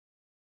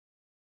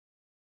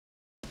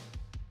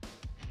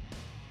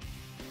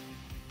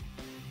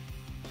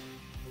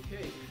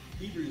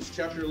Hebrews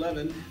chapter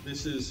 11.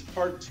 This is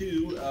part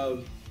 2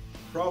 of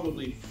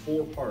probably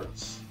 4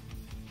 parts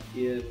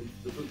in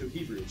the book of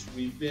Hebrews.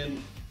 We've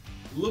been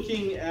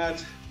looking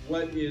at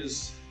what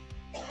is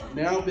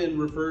now been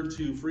referred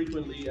to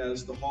frequently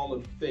as the Hall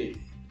of Faith.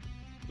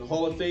 The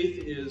Hall of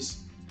Faith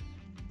is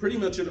pretty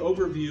much an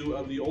overview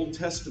of the Old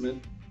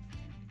Testament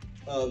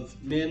of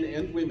men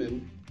and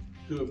women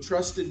who have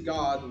trusted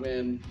God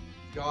when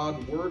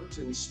God worked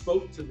and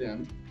spoke to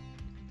them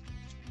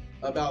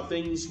about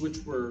things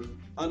which were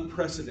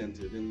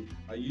unprecedented. And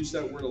I used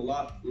that word a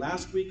lot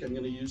last week. I'm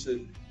going to use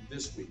it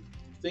this week.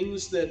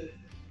 Things that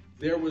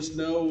there was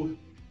no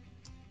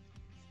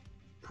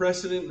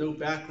precedent, no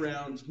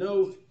background,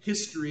 no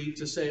history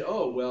to say,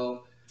 oh,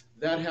 well,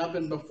 that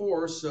happened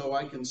before, so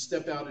I can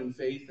step out in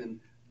faith and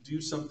do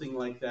something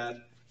like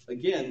that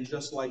again,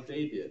 just like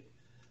they did.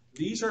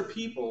 These are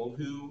people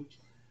who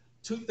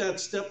took that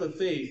step of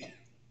faith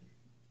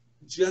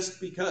just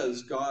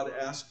because God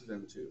asked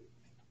them to.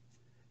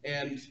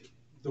 And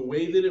the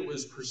way that it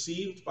was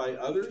perceived by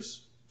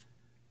others,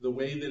 the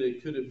way that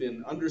it could have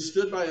been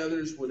understood by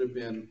others would have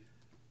been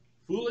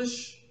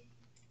foolish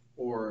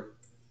or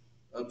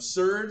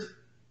absurd,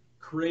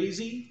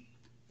 crazy,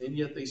 and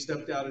yet they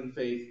stepped out in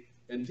faith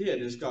and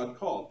did as God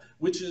called,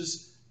 which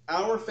is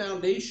our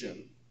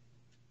foundation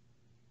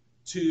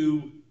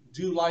to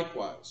do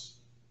likewise,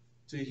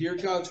 to hear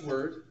God's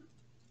word,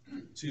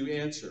 to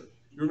answer.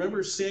 You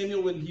remember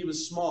Samuel when he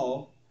was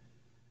small,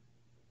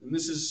 and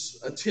this is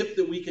a tip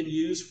that we can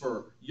use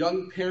for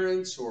young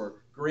parents or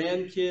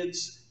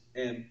grandkids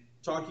and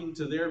talking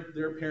to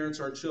their parents,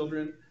 our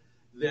children,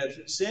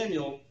 that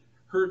Samuel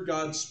heard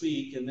God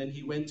speak, and then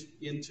he went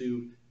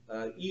into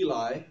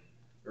Eli,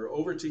 or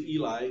over to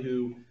Eli,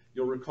 who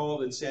you'll recall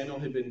that Samuel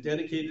had been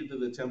dedicated to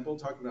the temple.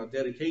 Talking about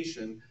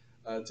dedication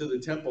to the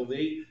temple,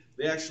 they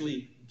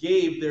actually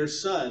gave their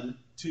son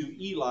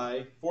to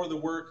Eli for the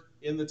work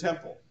in the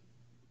temple.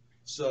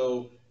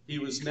 So he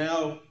was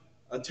now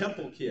a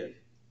temple kid,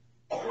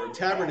 or a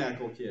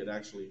tabernacle kid,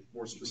 actually,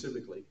 more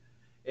specifically.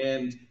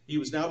 And he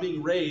was now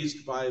being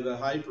raised by the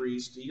high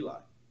priest Eli.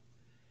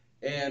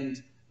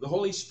 And the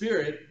Holy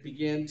Spirit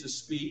began to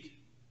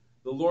speak.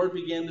 The Lord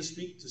began to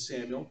speak to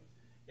Samuel.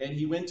 And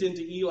he went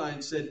into Eli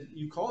and said,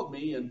 "You called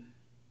me." And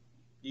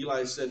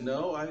Eli said,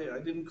 "No, I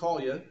didn't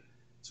call you."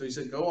 So he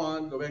said, "Go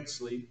on, go back to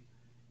sleep."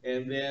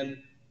 And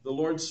then the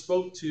Lord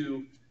spoke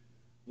to,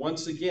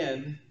 once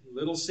again,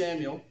 little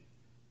Samuel.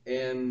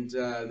 And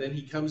then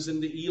he comes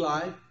into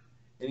Eli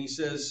and he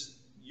says,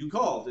 "You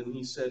called." And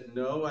he said,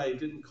 "No, I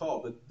didn't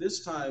call. But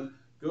this time,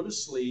 go to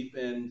sleep.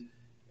 And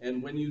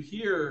when you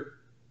hear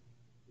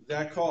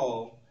that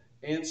call,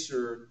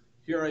 answer,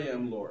 'Here I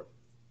am, Lord.'"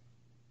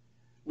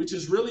 Which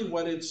is really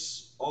what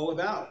it's all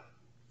about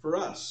for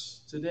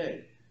us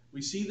today.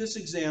 We see this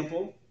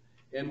example,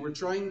 and we're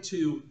trying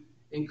to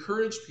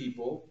encourage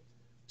people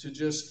to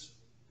just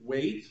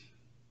wait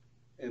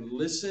and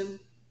listen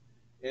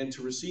and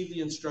to receive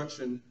the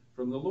instruction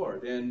from the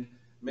Lord. And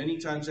many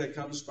times that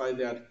comes by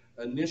that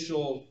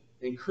initial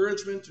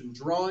encouragement and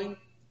drawing,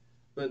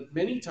 but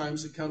many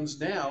times it comes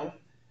now,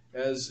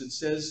 as it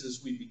says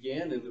as we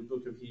began in the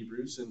book of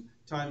Hebrews. In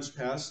times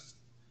past,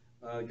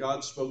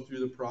 God spoke through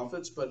the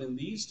prophets, but in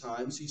these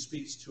times he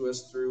speaks to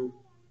us through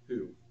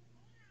who?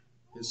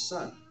 His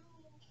Son,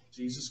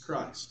 Jesus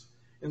Christ.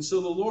 And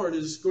so the Lord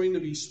is going to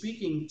be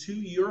speaking to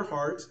your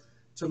heart,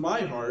 to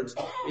my heart,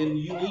 in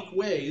unique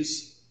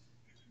ways.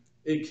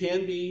 It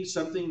can be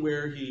something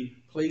where he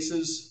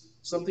places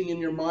something in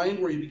your mind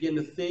where you begin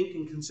to think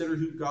and consider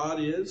who God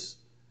is,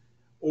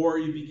 or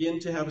you begin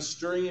to have a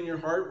stirring in your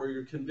heart where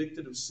you're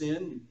convicted of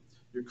sin.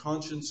 Your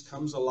conscience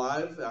comes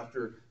alive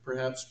after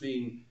perhaps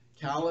being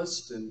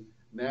calloused, and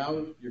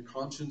now your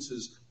conscience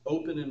is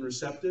open and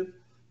receptive.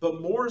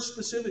 But more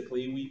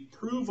specifically, we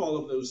prove all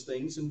of those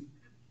things, and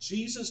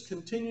Jesus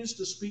continues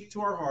to speak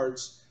to our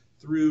hearts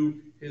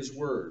through his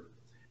word.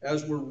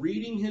 As we're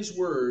reading his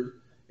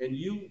word, and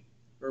you,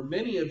 or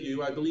many of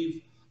you, I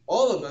believe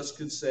all of us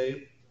could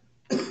say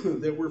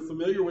that we're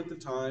familiar with the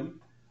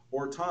time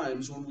or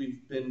times when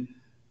we've been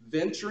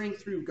venturing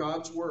through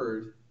God's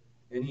word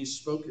and he's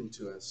spoken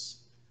to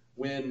us.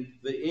 When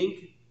the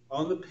ink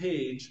on the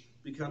page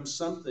becomes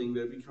something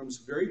that becomes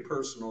very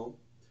personal,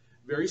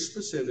 very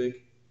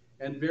specific,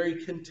 and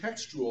very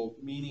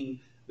contextual, meaning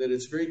that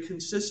it's very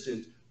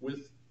consistent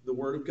with the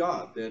word of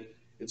God, that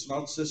it's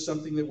not just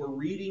something that we're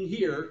reading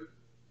here,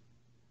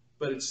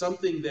 but it's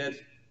something that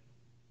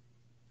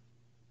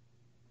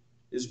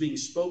is being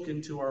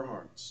spoken to our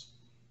hearts.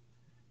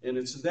 And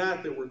it's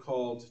that we're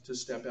called to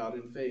step out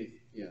in faith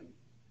in.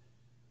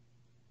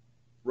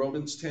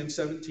 Romans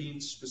 10:17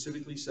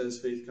 specifically says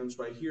faith comes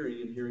by hearing,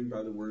 and hearing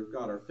by the word of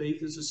God. Our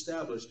faith is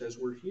established as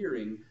we're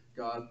hearing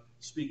God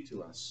speak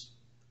to us.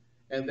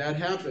 And that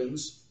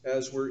happens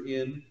as we're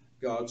in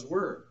God's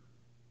word.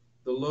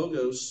 The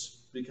logos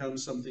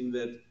becomes something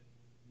that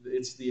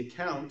it's the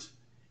account,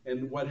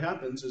 and what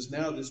happens is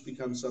now this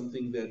becomes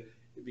something that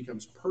it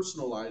becomes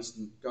personalized,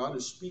 and God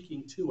is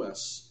speaking to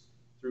us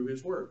through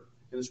his word.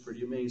 And it's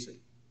pretty amazing.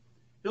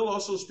 He'll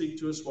also speak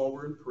to us while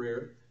we're in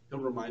prayer. He'll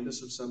remind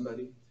us of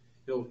somebody.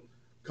 He'll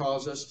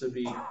cause us to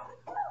be,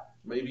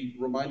 maybe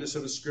remind us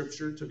of a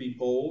scripture, to be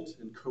bold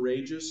and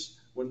courageous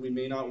when we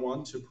may not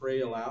want to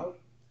pray aloud.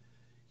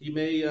 He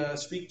may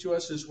speak to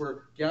us as we're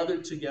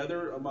gathered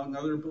together among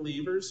other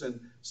believers and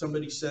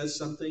somebody says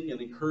something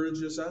and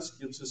encourages us,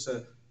 gives us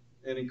an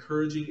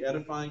encouraging,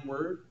 edifying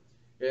word.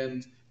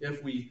 And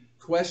if we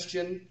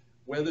question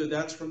whether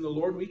that's from the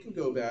Lord, we can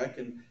go back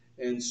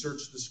and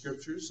search the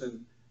scriptures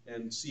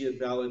and see it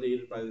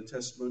validated by the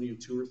testimony of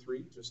 2 or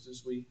 3, just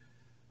as we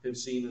have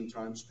seen in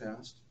times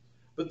past.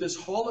 But this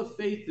hall of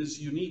faith is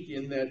unique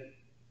in that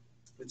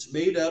it's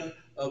made up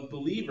of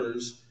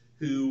believers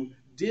who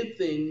did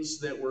things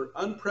that were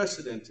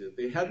unprecedented.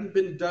 They hadn't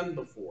been done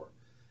before.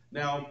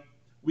 Now,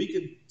 we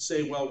could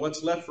say, well,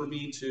 what's left for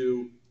me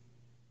to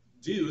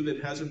do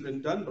that hasn't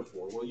been done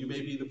before? Well, you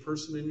may be the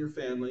person in your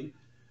family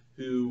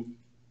who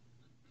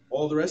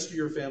all the rest of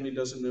your family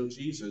doesn't know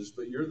Jesus,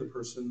 but you're the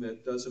person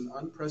that does an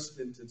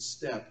unprecedented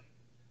step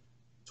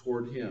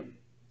toward him,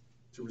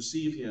 to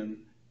receive him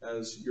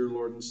as your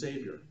Lord and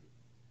Savior.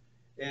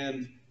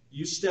 And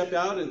you step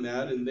out in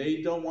that, and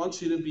they don't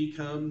want you to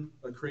become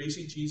a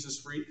crazy Jesus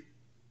freak.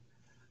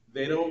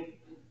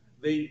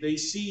 They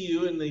see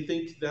you and they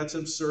think that's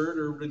absurd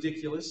or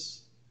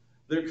ridiculous.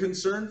 They're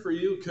concerned for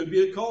you. It could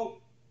be a cult.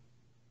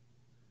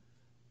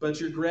 But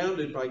you're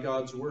grounded by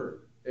God's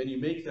word, and you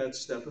make that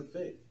step of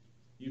faith.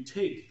 You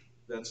take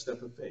that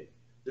step of faith.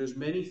 There's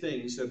many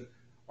things that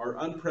are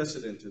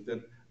unprecedented,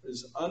 that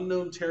is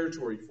unknown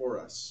territory for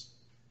us,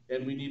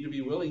 and we need to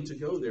be willing to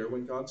go there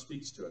when God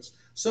speaks to us.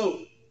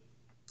 So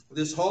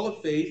this hall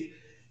of faith,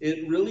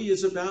 it really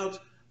is about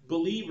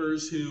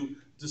believers who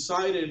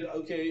decided,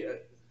 okay, I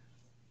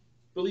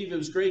believe it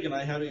was Greg and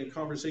I having a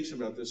conversation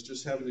about this,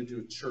 just having to do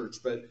with church,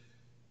 but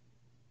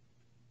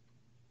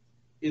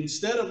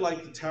instead of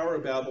like the Tower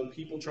of Babel,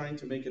 people trying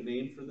to make a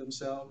name for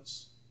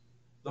themselves,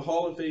 the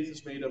hall of faith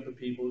is made up of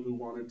people who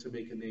wanted to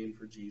make a name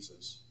for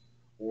Jesus,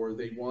 or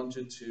they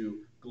wanted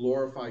to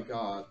glorify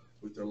God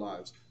with their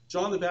lives.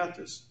 John the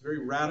Baptist,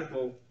 very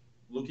radical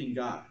looking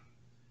guy.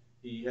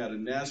 He had a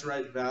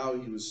Nazirite vow.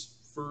 He was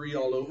furry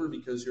all over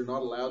because you're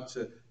not allowed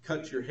to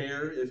cut your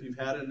hair if you've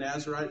had a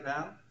Nazirite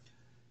vow.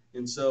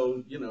 And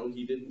so, you know,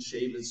 he didn't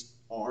shave his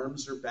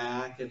arms or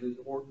back,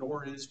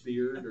 nor his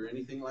beard or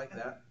anything like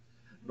that,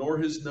 nor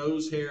his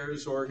nose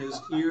hairs or his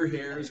ear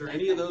hairs or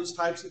any of those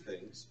types of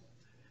things.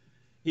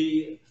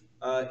 He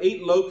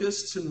ate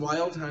locusts and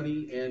wild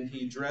honey, and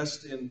he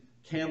dressed in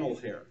camel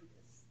hair.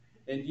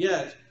 And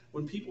yet,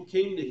 when people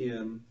came to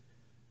him,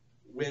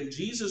 when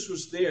Jesus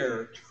was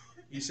there,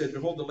 he said,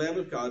 "Behold, the Lamb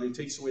of God who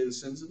takes away the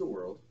sins of the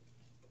world."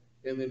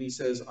 And then he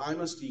says, "I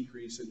must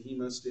decrease and he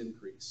must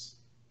increase."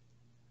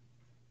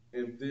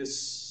 And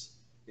this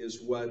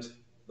is what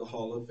the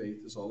hall of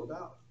faith is all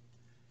about,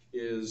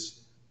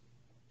 is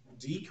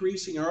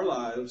decreasing our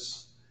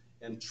lives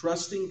and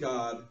trusting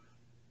God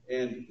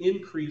and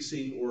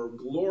increasing or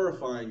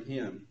glorifying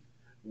him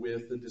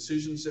with the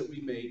decisions that we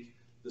make,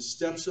 the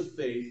steps of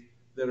faith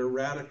that are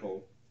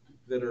radical,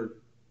 that are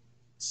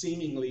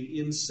seemingly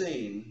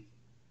insane,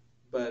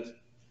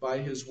 but by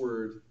his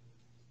word,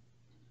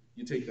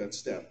 you take that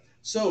step.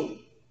 So,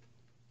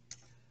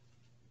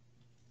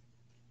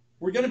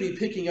 we're going to be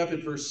picking up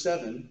at verse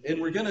 7,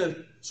 and we're going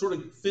to sort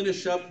of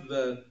finish up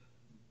the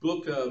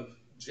book of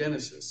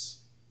Genesis.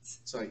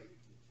 It's like,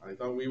 I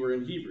thought we were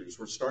in Hebrews.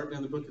 We're starting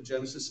in the book of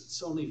Genesis.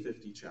 It's only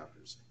 50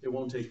 chapters. It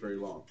won't take very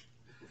long.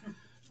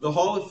 The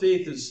hall of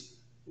faith is,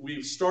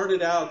 we've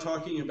started out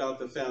talking about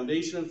the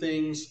foundation of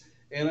things,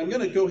 and I'm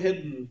going to go ahead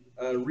and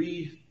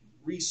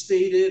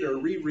restate it or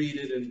reread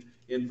it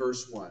in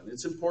verse 1.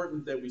 It's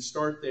important that we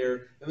start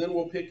there, and then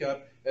we'll pick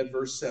up at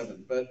verse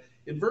 7. But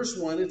in verse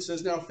 1, it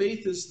says, "Now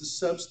faith is the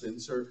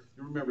substance," or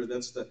you remember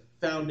that's the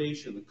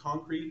foundation, the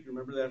concrete.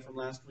 Remember that from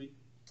last week?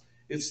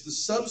 It's the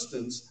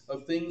substance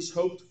of things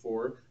hoped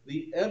for,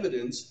 the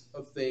evidence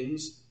of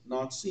things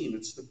not seen.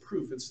 It's the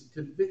proof. It's the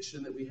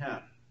conviction that we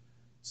have.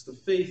 It's the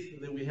faith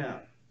that we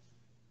have,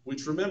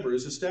 which, remember,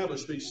 is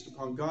established based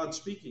upon God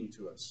speaking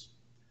to us.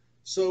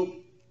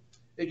 So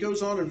it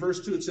goes on in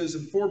verse 2. It says,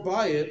 "And for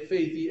by it,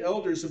 faith, the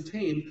elders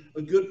obtained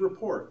a good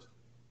report."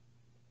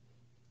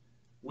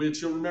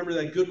 Which, you'll remember,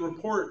 that good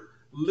report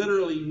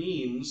literally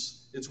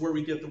means, it's where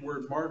we get the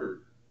word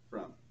martyred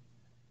from.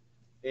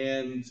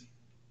 And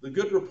the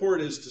good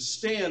report is to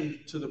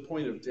stand to the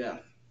point of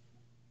death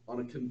on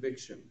a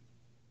conviction,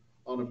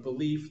 on a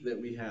belief that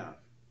we have.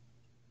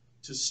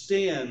 To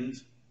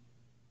stand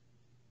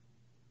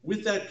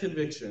with that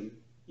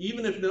conviction,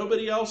 even if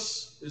nobody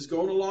else is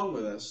going along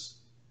with us,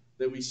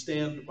 that we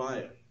stand by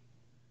it.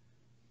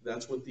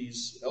 That's what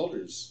these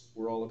elders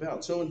were all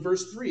about. So in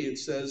verse 3, it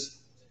says,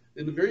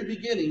 in the very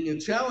beginning, it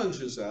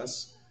challenges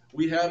us.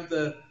 We have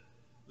the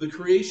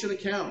creation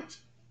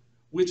account,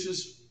 which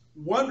is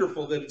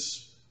wonderful that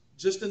it's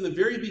just in the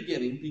very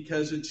beginning,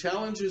 because it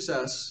challenges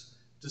us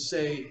to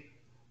say,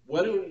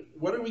 what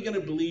are we going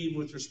to believe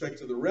with respect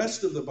to the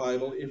rest of the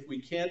Bible if we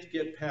can't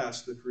get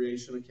past the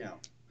creation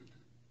account?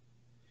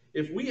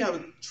 If we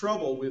have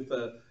trouble with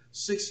a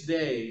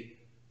 6-day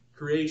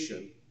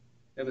creation,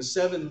 and a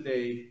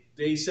 7-day,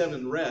 day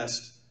 7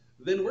 rest,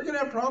 then we're going to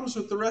have problems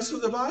with the rest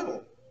of the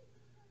Bible.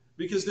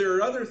 Because there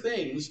are other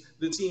things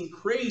that seem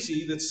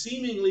crazy, that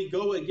seemingly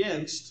go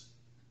against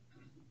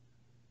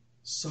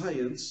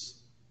science,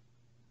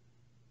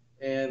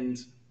 and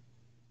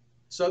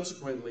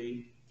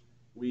subsequently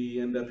we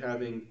end up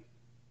having,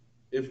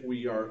 if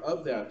we are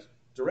of that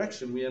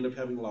direction, we end up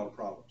having a lot of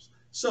problems.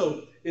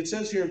 So it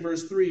says here in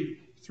verse 3,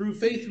 through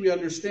faith we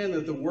understand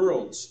that the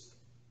worlds,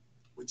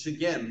 which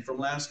again from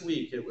last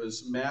week, it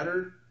was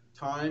matter,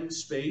 time,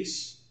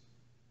 space.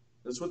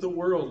 That's what the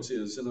worlds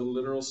is in a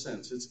literal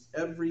sense. It's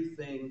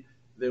everything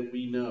that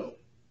we know.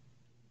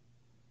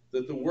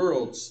 That the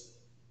worlds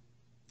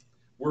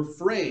were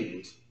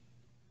framed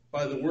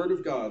by the word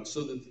of God,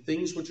 so that the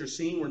things which are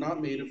seen were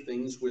not made of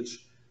things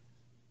which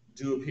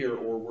do appear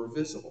or were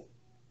visible.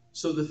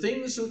 So the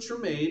things which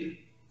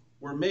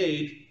were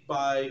made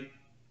by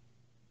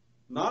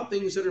not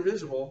things that are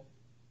visible,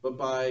 but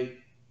by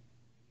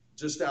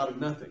just out of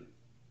nothing.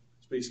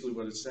 That's basically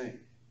what it's saying.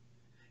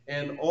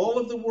 And all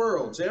of the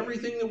worlds,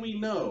 everything that we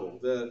know,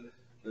 the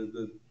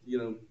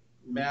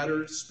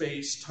matter,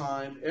 space,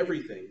 time,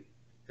 everything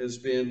has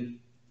been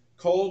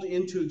called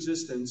into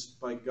existence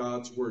by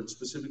God's word.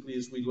 Specifically,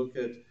 as we look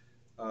at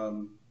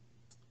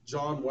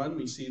John 1,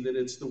 we see that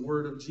it's the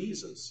word of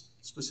Jesus,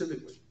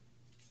 specifically.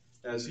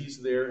 As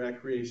he's there at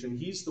creation,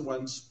 he's the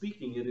one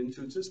speaking it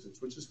into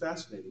existence, which is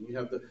fascinating. You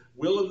have the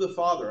will of the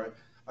Father.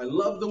 I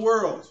love the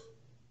world.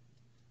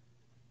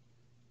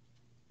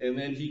 And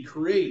then he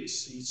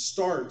creates, he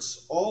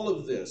starts all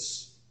of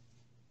this.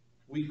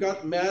 We've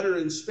got matter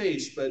and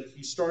space, but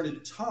he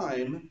started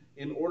time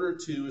in order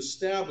to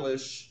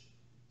establish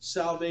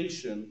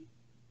salvation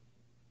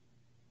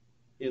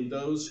in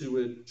those who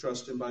would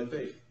trust him by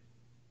faith.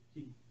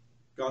 He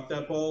got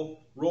that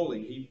ball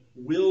rolling. He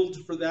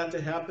willed for that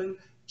to happen.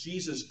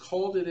 Jesus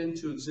called it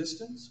into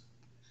existence.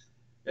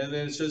 And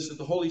then it says that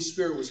the Holy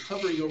Spirit was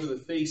hovering over the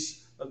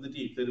face of the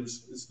deep, that it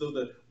was as though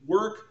the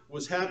work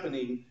was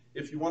happening.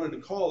 If you wanted to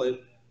call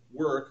it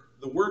work,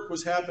 the work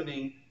was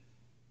happening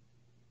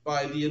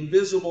by the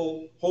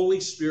invisible Holy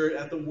Spirit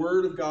at the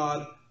Word of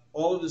God,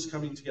 all of this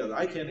coming together.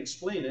 I can't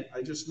explain it.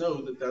 I just know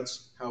that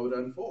that's how it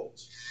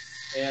unfolds.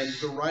 And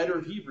the writer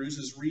of Hebrews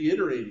is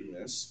reiterating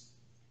this.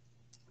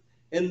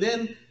 And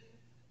then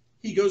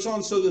he goes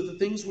on, so that the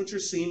things which are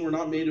seen were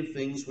not made of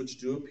things which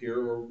do appear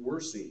or were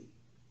seen.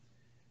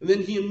 And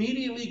then he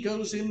immediately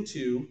goes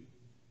into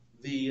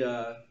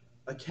the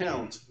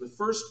account, the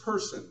first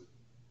person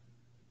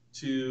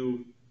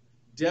to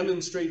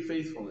demonstrate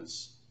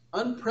faithfulness.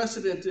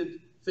 Unprecedented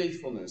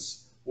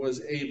faithfulness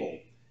was Abel.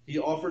 He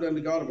offered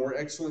unto God a more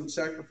excellent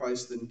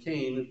sacrifice than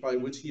Cain, by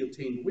which he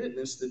obtained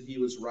witness that he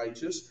was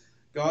righteous,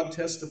 God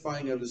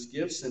testifying of his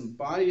gifts, and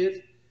by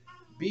it,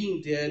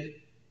 being dead,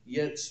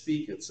 yet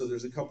speaketh. So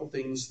there's a couple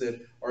things that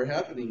are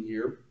happening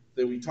here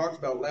that we talked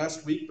about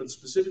last week, but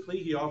specifically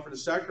he offered a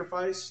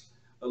sacrifice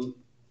of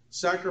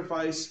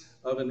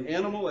an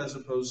animal as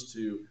opposed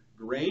to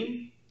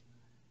grain,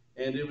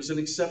 and it was an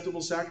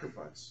acceptable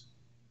sacrifice.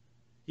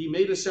 He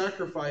made a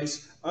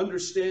sacrifice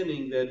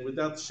understanding that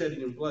without the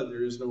shedding of blood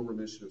there is no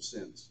remission of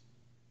sins.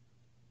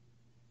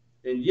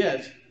 And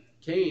yet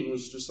Cain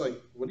was just like,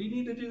 what do you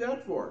need to do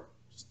that for?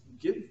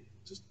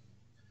 Just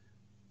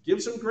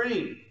give some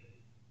grain.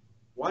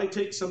 Why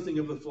take something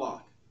of the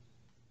flock?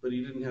 But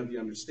he didn't have the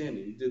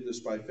understanding. He did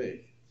this by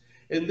faith.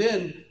 And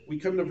then we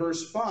come to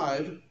verse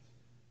 5.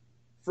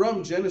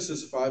 From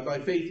Genesis 5, by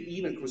faith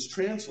Enoch was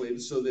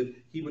translated so that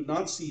he would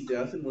not see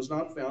death, and was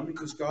not found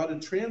because God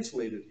had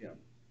translated him.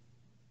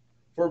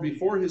 For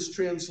before his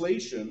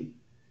translation,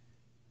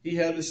 he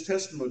had this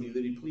testimony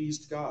that he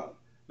pleased God.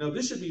 Now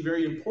this should be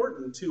very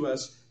important to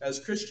us as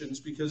Christians,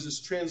 because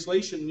this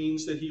translation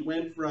means that he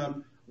went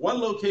from one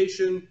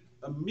location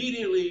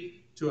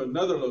immediately to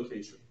another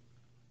location.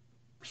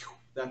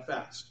 That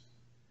fast.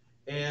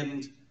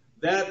 And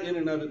that in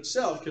and of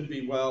itself can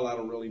be, well, I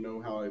don't really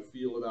know how I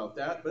feel about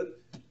that.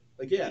 But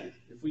again,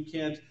 if we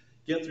can't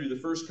get through the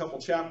first couple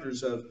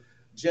chapters of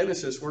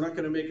Genesis, we're not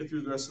going to make it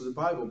through the rest of the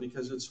Bible,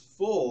 because it's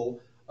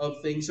full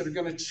of things that are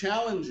going to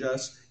challenge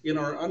us in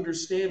our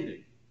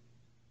understanding.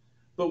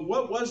 But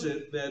what was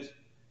it that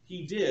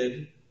he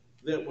did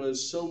that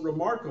was so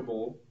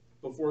remarkable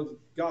before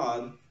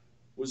God?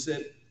 Was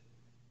that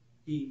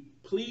he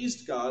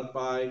pleased God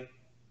by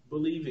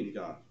believing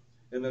God.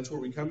 And that's where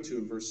we come to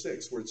in verse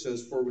 6, where it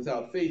says, for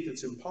without faith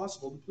it's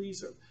impossible to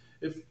please him.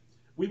 If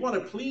we want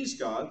to please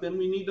God, then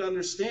we need to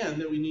understand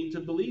that we need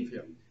to believe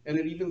him. And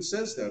it even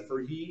says that,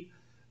 for he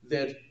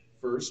that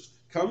first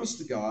comes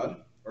to God,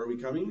 are we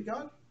coming to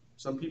God?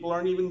 Some people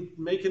aren't even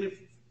making it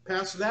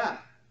past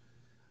that.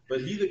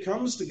 But he that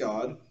comes to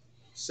God,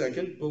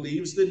 second,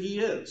 believes that he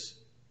is.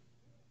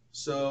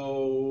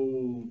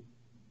 So,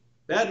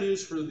 bad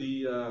news for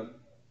the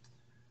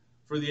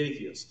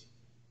atheist.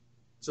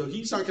 So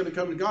he's not going to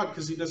come to God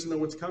because he doesn't know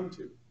what's come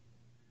to.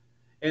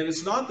 And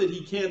it's not that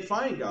he can't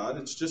find God,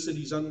 it's just that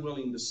he's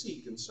unwilling to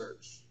seek and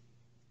search.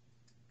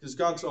 Because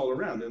God's all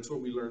around. That's what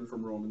we learned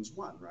from Romans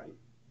 1, right?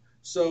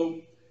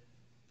 So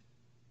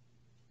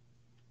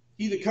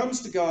He that comes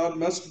to God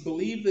must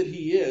believe that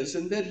he is,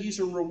 and that he's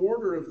a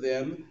rewarder of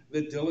them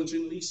that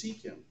diligently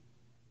seek him.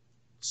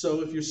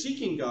 So if you're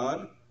seeking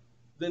God,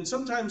 then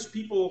sometimes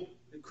people,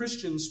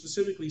 Christians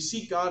specifically,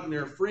 seek God and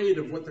they're afraid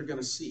of what they're going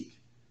to seek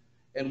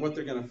and what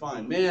they're going to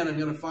find. Man, I'm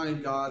going to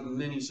find God, and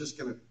then he's just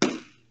going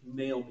to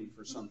nail me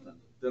for something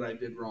that I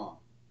did wrong.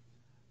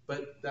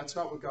 But that's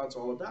not what God's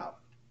all about.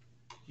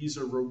 He's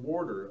a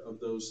rewarder of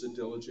those that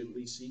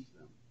diligently seek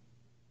them.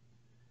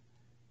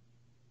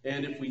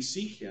 And if we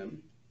seek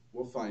him,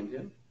 we'll find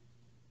him.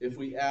 If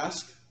we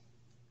ask,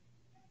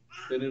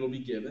 then it'll be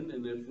given.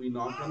 And if we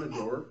knock on a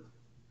door,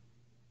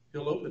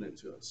 he'll open it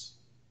to us.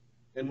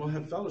 And we'll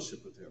have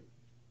fellowship with him.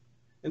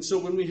 And so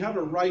when we have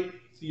a right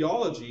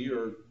theology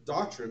or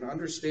doctrine,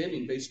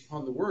 understanding based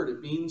upon the word,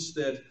 it means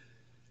that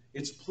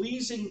it's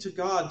pleasing to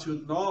God to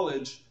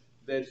acknowledge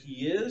that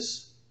he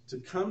is, to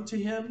come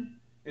to him,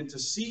 and to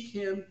seek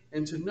him,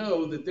 and to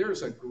know that there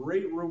is a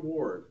great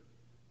reward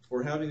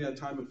for having that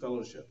time of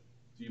fellowship.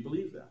 Do you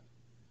believe that?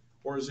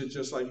 Or is it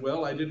just like,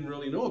 well, I didn't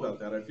really know about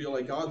that. I feel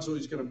like God's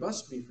always going to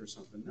bust me for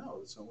something. No,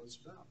 that's not what it's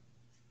about.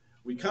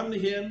 We come to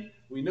him,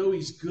 we know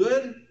he's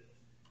good,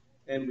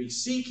 and we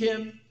seek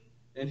him,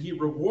 and he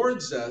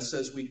rewards us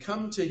as we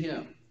come to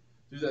him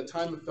through that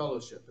time of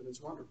fellowship, and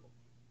it's wonderful.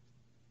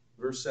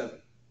 Verse 7,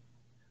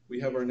 we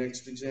have our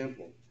next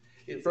example.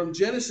 From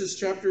Genesis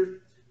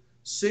chapter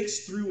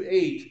 6 through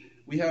 8,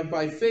 we have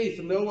by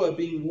faith Noah,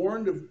 being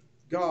warned of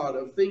God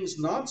of things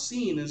not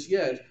seen as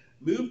yet,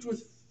 moved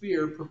with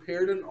fear,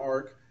 prepared an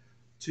ark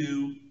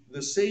to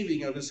the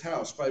saving of his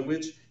house, by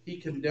which he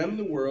condemned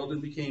the world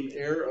and became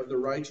heir of the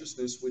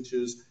righteousness which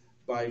is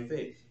by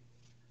faith.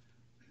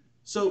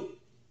 So,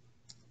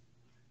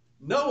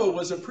 Noah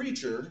was a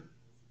preacher,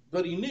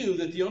 but he knew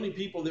that the only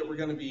people that were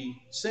going to be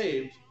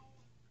saved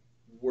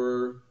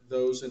were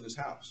those in his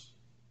house.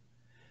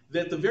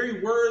 That the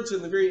very words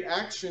and the very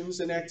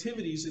actions and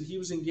activities that he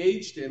was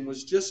engaged in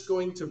was just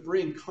going to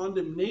bring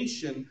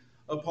condemnation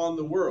upon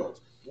the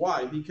world.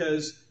 Why?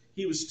 Because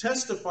he was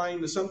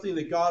testifying to something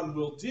that God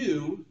will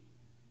do,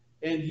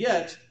 and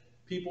yet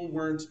people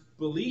weren't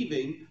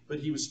believing, but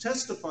he was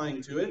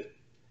testifying to it.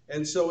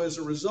 And so as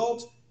a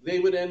result, they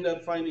would end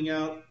up finding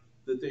out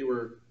that they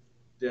were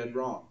dead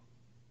wrong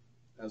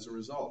as a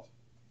result.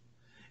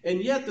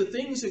 And yet the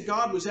things that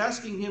God was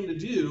asking him to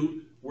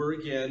do were,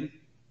 again,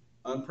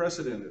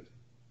 unprecedented.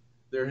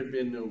 There had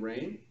been no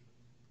rain.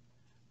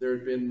 There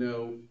had been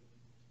no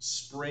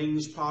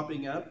springs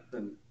popping up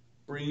and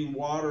bringing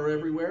water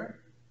everywhere.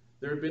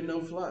 There had been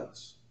no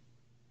floods.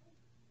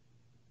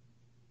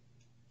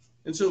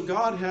 And so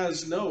God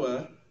has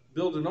Noah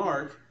build an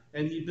ark,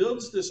 and he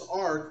builds this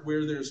ark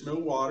where there's no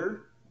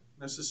water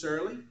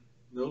necessarily,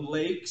 no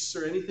lakes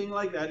or anything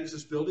like that. He's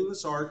just building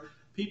this ark.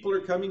 People are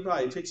coming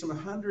by. It takes him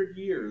 100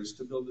 years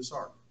to build this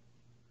ark.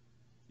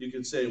 You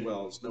could say,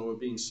 well, is Noah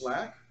being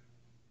slack?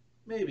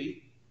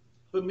 Maybe.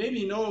 But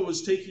maybe Noah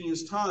was taking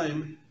his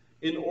time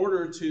in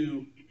order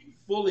to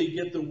fully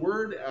get the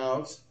word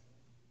out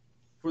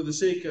for the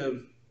sake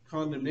of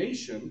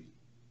condemnation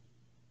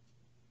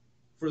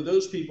for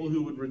those people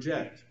who would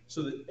reject,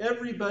 so that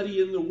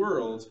everybody in the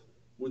world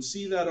would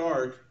see that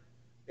ark,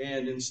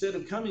 and instead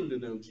of coming to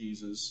know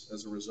Jesus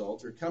as a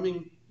result, or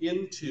coming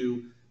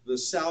into the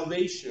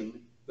salvation,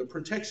 the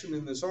protection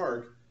in this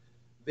ark,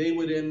 they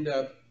would end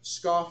up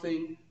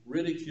scoffing,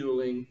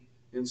 ridiculing,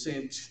 and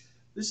saying,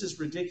 this is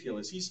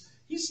ridiculous.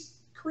 He's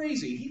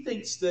crazy. He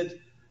thinks that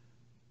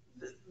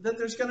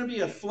there's going to be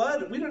a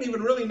flood. We don't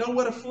even really know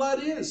what a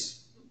flood is.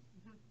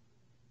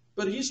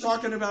 But he's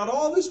talking about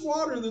all this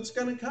water that's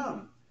going to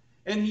come.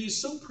 And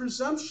he's so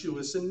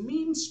presumptuous and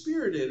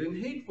mean-spirited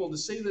and hateful to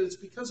say that it's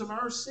because of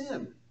our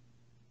sin.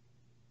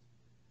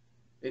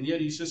 And yet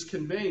he's just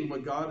conveying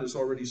what God has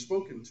already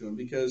spoken to him,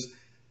 because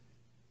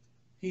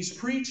he's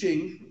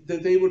preaching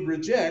that they would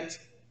reject.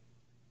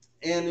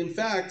 And in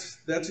fact,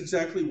 that's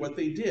exactly what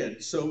they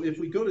did. So if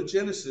we go to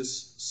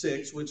Genesis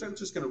 6, which I'm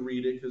just going to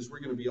read it because we're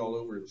going to be all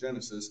over in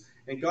Genesis.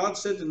 And God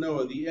said to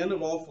Noah, the end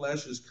of all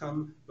flesh is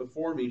come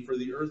before me, for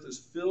the earth is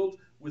filled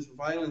with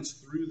violence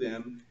through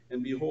them,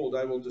 and behold,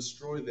 I will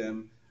destroy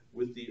them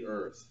with the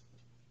earth.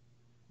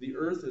 The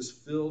earth is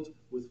filled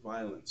with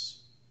violence.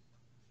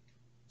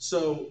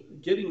 So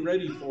getting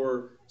ready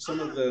for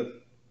some of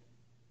the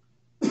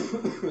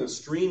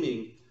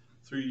streaming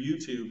through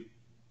YouTube,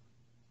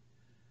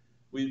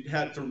 we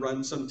had to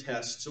run some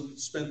tests, so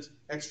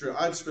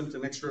I've spent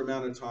an extra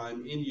amount of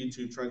time in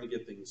YouTube trying to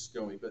get things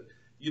going. But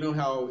you know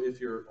how if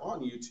you're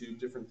on YouTube,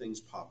 different things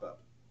pop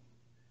up.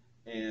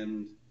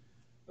 And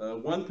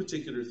one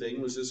particular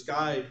thing was this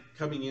guy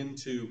coming in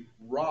to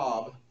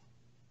rob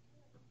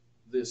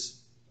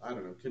this,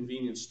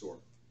 convenience store.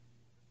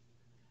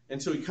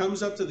 And so he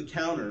comes up to the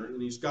counter,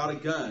 and he's got a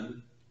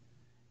gun,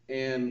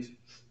 and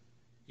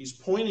he's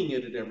pointing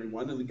it at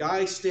everyone. And the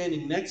guy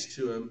standing next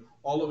to him,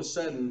 all of a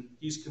sudden,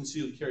 he's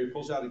concealed carry,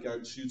 pulls out a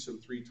gun, shoots him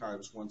 3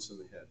 times, once in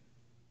the head.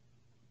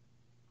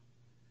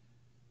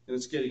 And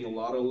it's getting a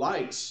lot of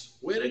likes.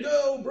 Way to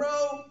go,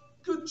 bro!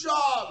 Good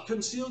job!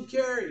 Concealed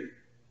carry.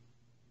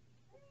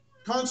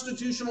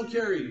 Constitutional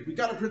carry. We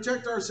got to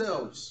protect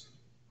ourselves.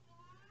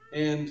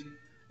 And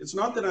it's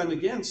not that I'm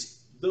against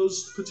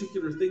those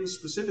particular things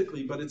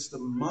specifically, but it's the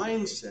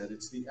mindset,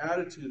 it's the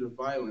attitude of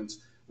violence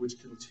which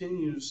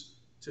continues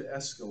to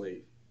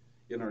escalate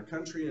in our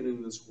country and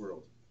in this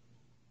world.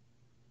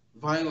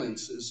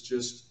 Violence is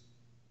just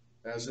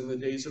as in the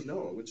days of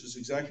Noah, which is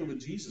exactly what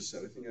Jesus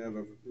said. I think I have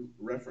a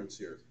reference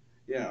here.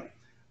 Yeah.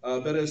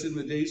 But as in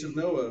the days of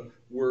Noah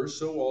were,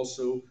 so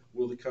also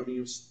will the coming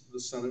of the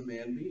Son of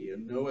Man be.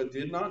 And Noah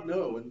did not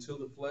know until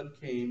the flood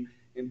came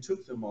and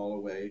took them all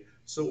away.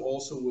 So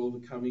also will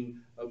the coming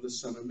of the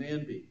Son of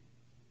Man be.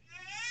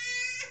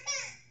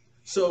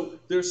 So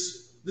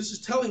this is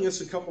telling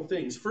us a couple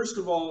things. First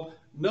of all,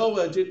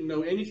 Noah didn't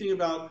know anything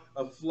about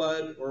a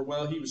flood, or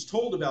well, he was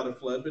told about a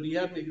flood, but he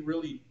hadn't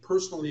really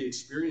personally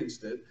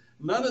experienced it.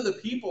 None of the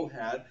people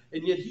had,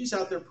 and yet he's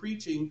out there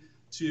preaching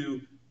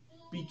to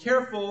be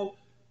careful,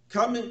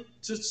 come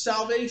to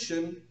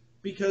salvation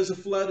because a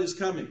flood is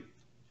coming.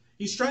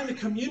 He's trying to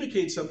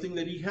communicate something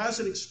that he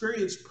hasn't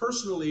experienced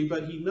personally,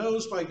 but he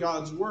knows by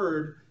God's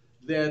word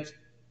that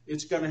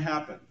it's going to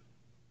happen.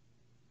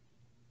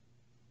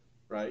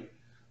 Right?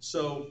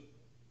 So,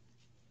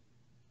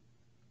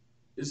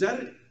 is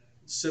that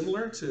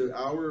similar to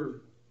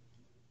our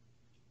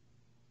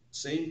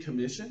same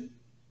commission?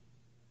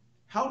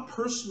 How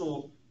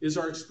personal is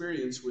our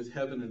experience with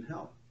heaven and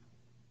hell?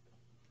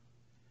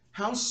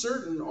 How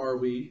certain are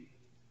we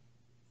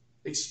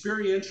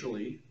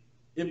experientially,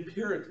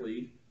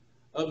 empirically,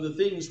 of the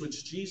things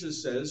which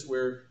Jesus says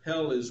where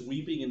hell is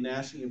weeping and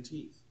gnashing of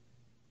teeth?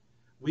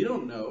 We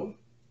don't know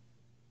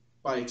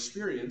by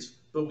experience,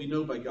 but we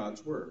know by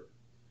God's word.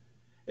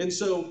 And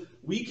so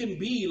we can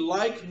be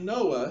like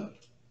Noah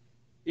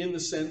in the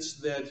sense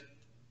that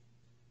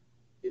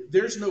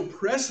there's no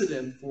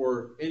precedent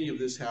for any of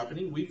this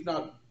happening. We've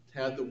not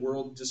had the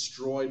world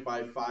destroyed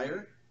by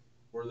fire,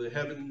 or the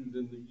heaven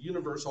and the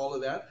universe, all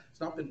of that.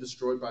 It's not been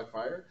destroyed by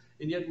fire.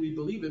 And yet we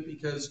believe it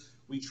because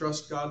we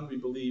trust God and we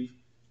believe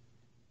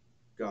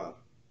God.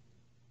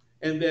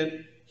 And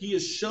then he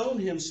has shown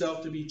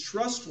himself to be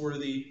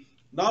trustworthy,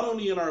 not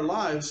only in our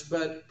lives,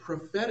 but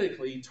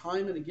prophetically,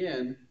 time and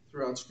again,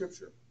 throughout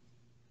Scripture.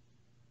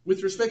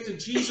 With respect to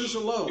Jesus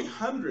alone,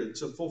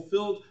 hundreds of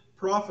fulfilled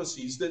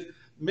prophecies, that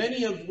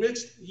many of which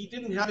he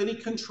didn't have any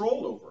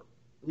control over.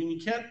 I mean, you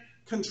can't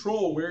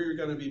control where you're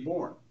going to be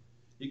born.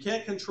 You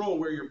can't control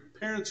where your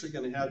parents are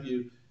going to have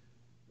you,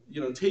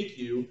 take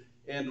you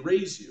and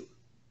raise you.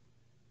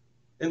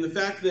 And the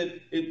fact that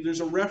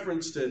there's a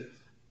reference to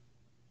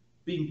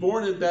being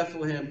born in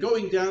Bethlehem,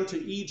 going down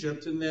to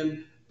Egypt, and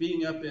then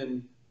being up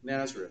in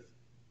Nazareth.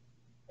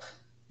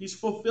 He's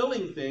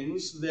fulfilling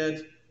things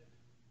that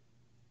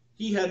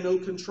he had no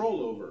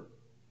control over.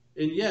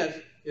 And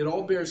yet, it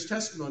all bears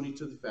testimony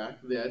to the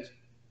fact that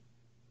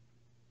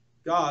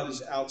God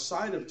is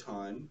outside of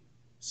time,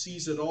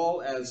 sees it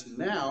all as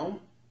now,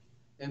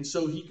 and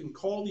so he can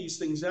call these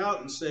things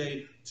out and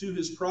say to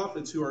his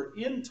prophets who are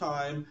in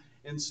time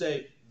and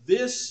say,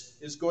 this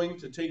is going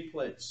to take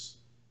place.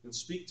 And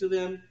speak to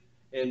them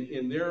and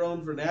in their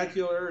own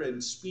vernacular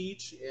and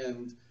speech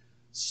and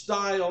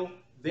style,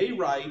 they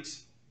write,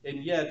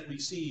 and yet we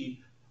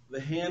see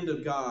the hand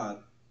of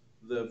God,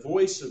 the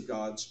voice of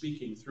God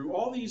speaking through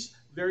all these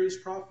various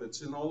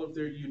prophets in all of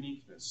their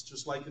uniqueness.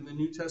 Just like in the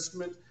New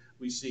Testament,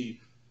 we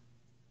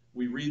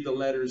read the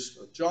letters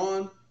of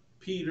John,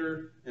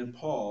 Peter, and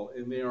Paul,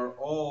 and they are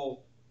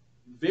all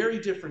very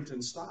different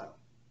in style.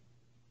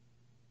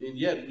 And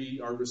yet we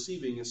are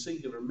receiving a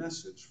singular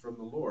message from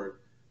the Lord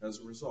as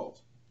a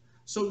result.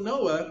 So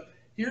Noah,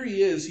 here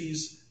he is,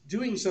 he's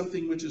doing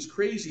something which is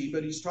crazy,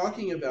 but he's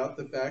talking about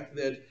the fact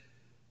that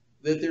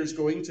there's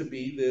going to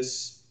be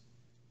this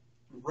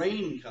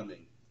rain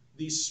coming,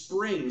 these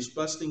springs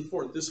busting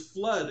forth, this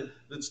flood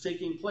that's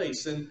taking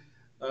place, and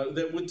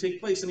that would take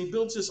place. And he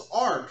builds this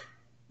ark,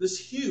 this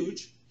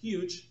huge,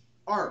 huge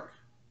ark.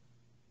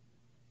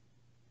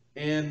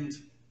 And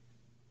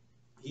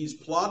he's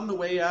plodding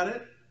away at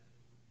it,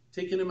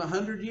 taking him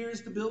 100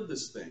 years to build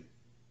this thing.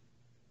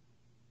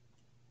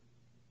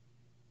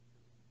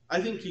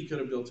 I think he could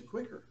have built it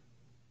quicker.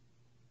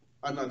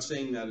 I'm not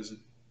saying that as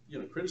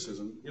a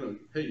criticism.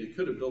 Hey, you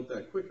could have built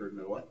that quicker,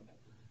 Noah.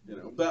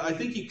 But I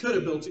think he could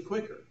have built it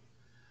quicker.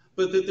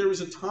 But that there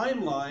was a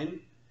timeline,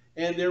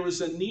 and there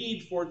was a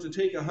need for it to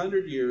take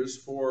 100 years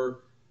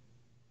for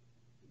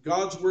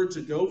God's word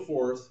to go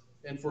forth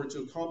and for it to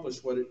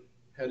accomplish what it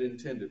had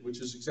intended, which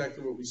is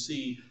exactly what we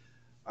see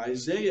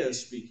Isaiah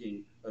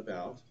speaking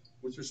about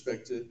with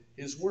respect to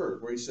his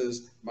word, where he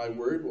says, my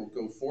word will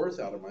go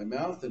forth out of my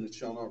mouth, and it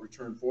shall not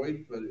return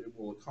void, but it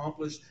will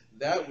accomplish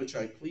that which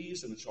I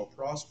please, and it shall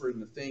prosper in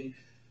the thing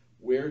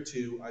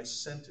whereto I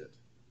sent it.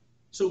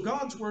 So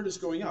God's word is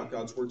going out.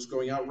 God's word is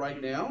going out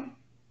right now,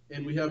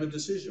 and we have a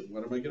decision.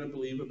 What am I going to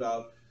believe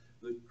about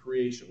the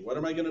creation? What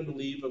am I going to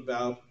believe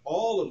about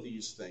all of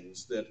these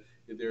things, that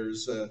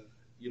there's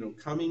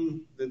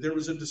coming, that there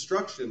was a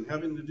destruction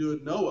having to do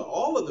with Noah,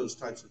 all of those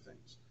types of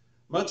things,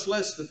 much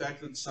less the fact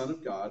that the Son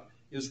of God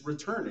is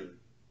returning.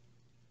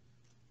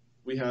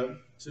 We have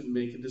to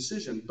make a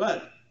decision.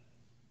 But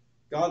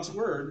God's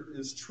word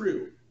is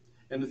true.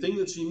 And the thing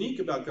that's unique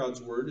about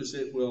God's word is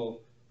it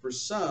will, for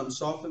some,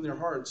 soften their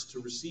hearts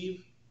to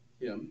receive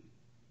him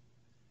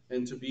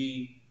and to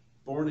be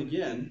born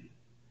again.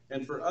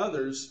 And for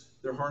others,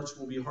 their hearts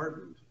will be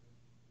hardened.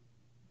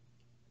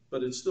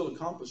 But it's still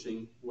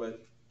accomplishing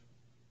what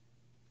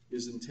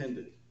is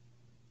intended.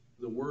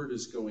 The word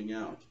is going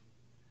out.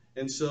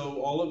 And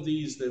so all of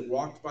these that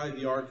walked by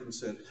the ark and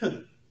said, huh,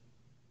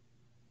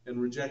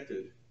 and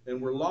rejected,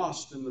 and were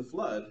lost in the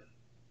flood,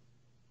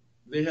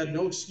 they had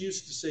no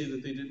excuse to say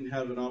that they didn't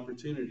have an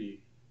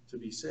opportunity to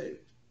be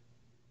saved.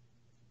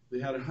 They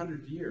had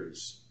 100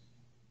 years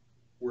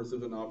worth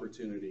of an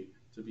opportunity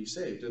to be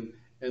saved,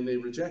 and they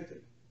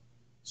rejected.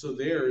 So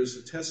there is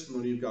a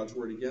testimony of God's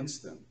word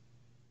against them.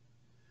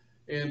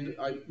 And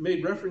I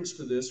made reference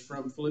to this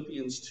from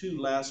Philippians 2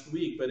 last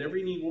week, but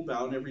every knee will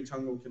bow and every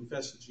tongue will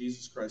confess that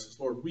Jesus Christ is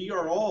Lord. We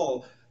are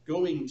all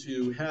going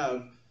to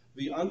have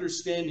the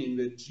understanding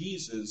that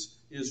Jesus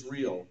is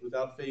real.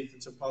 Without faith,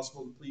 it's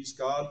impossible to please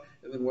God.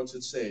 And then what's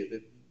it say?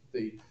 That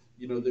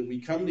that we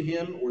come to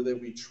him, or that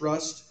we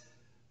trust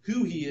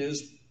who he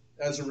is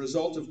as a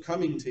result of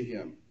coming to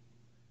him.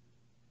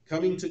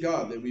 Coming to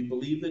God, that we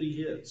believe that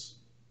he is.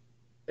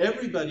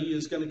 Everybody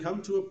is going to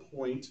come to a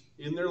point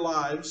in their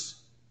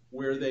lives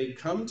where they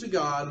come to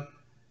God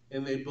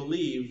and they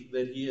believe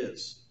that he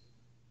is.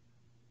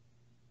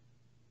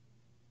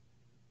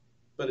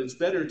 But it's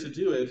better to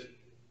do it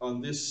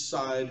on this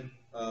side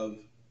of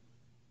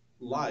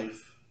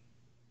life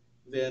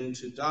than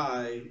to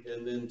die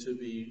and then to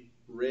be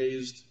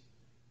raised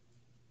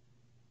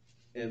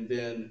and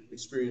then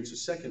experience a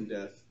second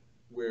death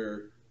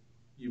where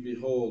you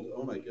behold,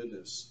 oh my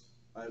goodness,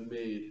 I've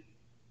made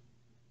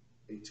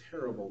a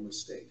terrible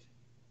mistake.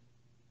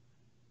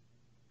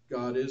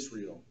 God is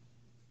real.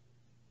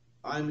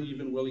 I'm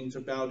even willing to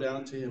bow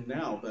down to him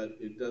now, but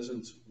it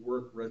doesn't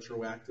work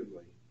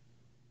retroactively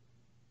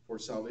for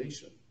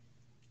salvation.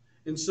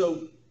 And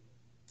so,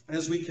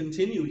 as we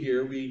continue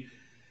here, we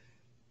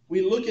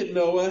look at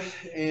Noah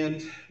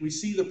and we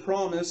see the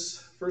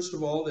promise, first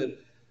of all, that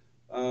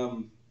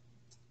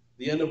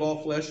the end of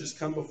all flesh has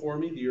come before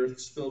me. The earth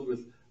is filled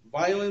with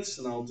violence,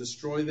 and I'll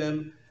destroy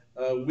them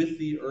with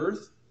the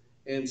earth.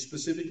 And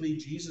specifically,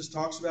 Jesus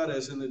talks about,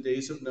 as in the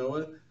days of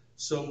Noah,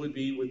 so would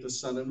be with the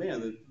Son of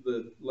Man.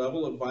 The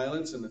level of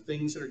violence and the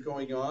things that are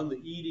going on, the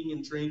eating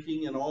and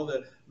drinking and all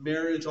the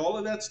marriage, all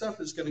of that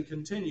stuff is going to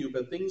continue,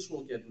 but things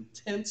will get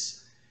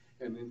intense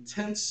and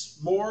intense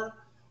more,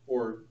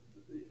 or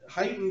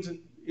heightened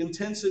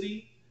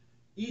intensity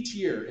each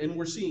year, and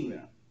we're seeing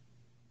that.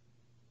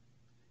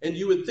 And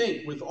you would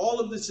think, with all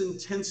of this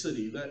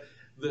intensity, that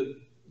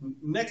the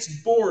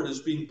next board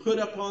is being put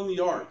up on the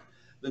ark,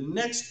 the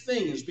next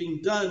thing is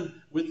being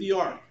done with the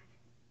ark,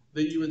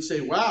 that you would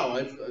say,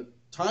 wow,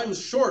 time's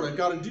short, I've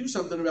got to do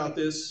something about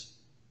this,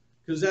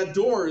 because that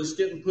door is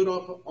getting put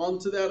up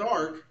onto that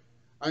ark.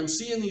 I'm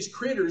seeing these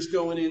critters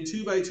going in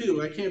 2 by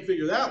 2. I can't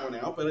figure that one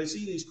out, but I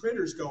see these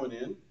critters going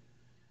in,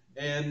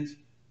 and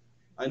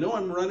I know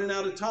I'm running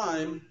out of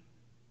time.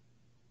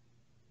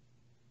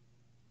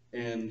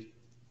 And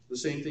the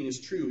same thing is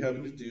true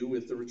having to do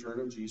with the return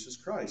of Jesus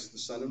Christ, the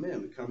Son of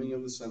Man, the coming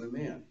of the Son of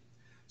Man.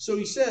 So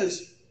he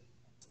says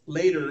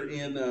later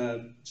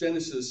in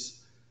Genesis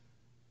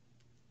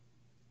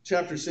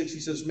chapter 6, he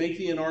says, make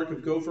thee an ark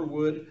of gopher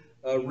wood,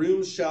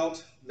 rooms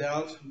shalt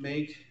thou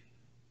make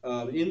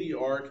in the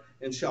ark,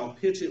 and shalt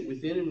pitch it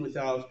within and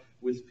without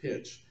with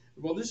pitch.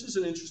 Well, this is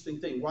an interesting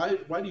thing. Why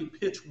do you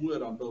pitch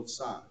wood on both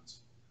sides?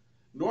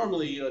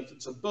 Normally, if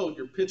it's a boat,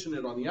 you're pitching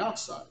it on the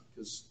outside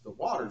because the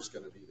water's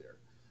going to be there.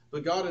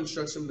 But God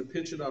instructs him to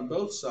pitch it on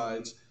both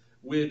sides,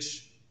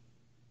 which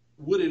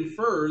would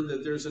infer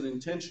that there's an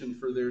intention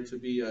for there to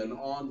be an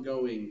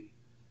ongoing,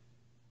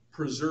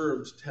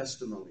 preserved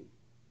testimony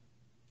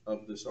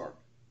of this ark.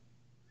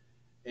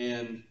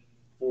 And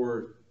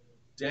for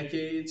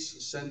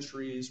decades,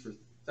 centuries, for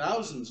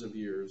thousands of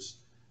years,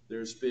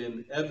 there's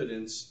been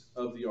evidence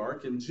of the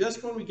ark. And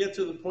just when we get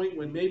to the point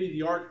when maybe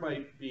the ark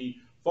might be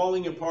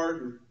falling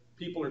apart and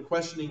people are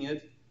questioning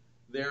it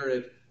there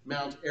at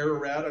Mount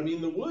Ararat, I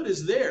mean, the wood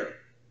is there.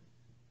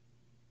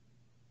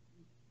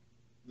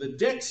 The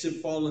decks have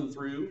fallen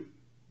through,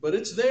 but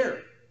it's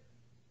there.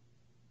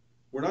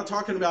 We're not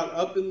talking about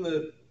up in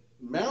the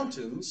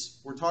mountains.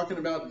 We're talking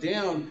about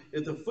down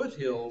at the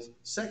foothills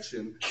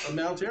section of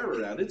Mount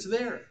Ararat. It's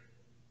there.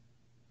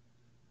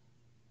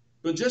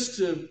 But just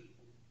to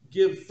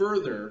give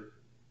further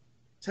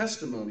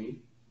testimony,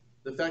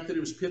 the fact that it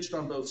was pitched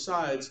on both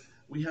sides,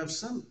 we have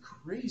some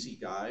crazy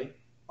guy,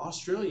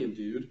 Australian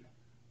dude,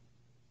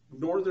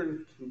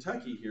 northern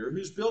Kentucky here,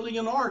 who's building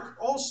an ark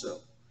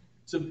also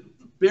to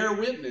bear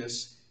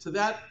witness to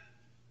that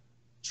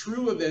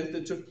true event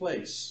that took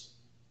place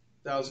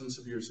thousands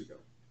of years ago.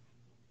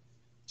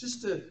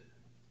 Just to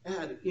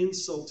add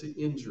insult to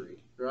injury,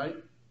 right?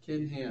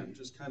 Ken Ham,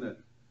 just kind of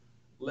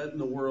letting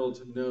the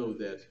world know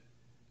that,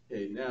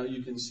 hey, now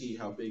you can see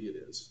how big it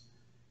is.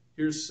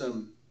 Here's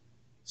some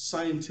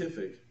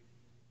scientific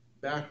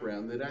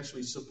background that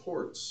actually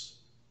supports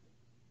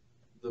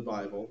the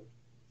Bible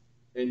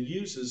and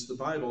uses the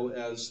Bible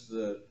as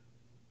the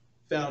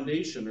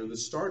foundation or the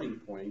starting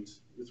point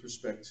with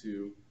respect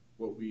to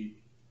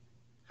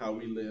how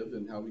we live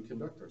and how we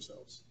conduct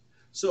ourselves.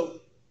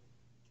 So,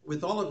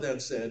 with all of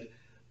that said,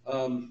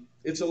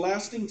 it's a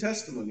lasting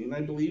testimony, and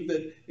I believe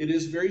that it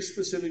is very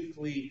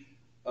specifically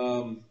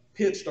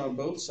pitched on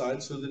both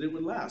sides so that it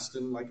would last.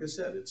 And like I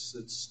said, it's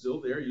still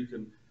there. You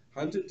can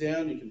hunt it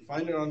down. You can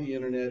find it on the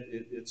internet.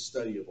 It's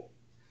studyable.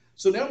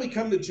 So now we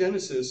come to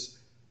Genesis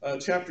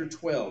chapter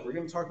 12. We're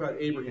going to talk about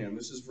Abraham.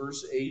 This is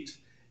verse 8.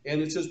 And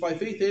it says, by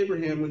faith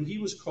Abraham, when he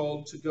was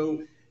called to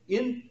go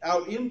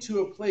out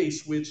into a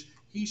place which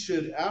he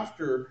should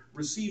after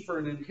receive for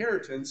an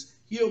inheritance,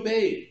 he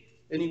obeyed.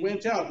 And he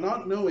went out,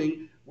 not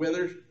knowing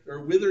whither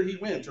he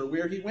went or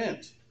where he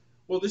went.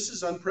 Well, this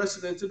is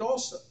unprecedented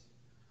also.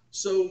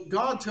 So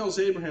God tells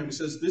Abraham, he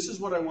says, this is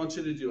what I want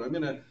you to do. I'm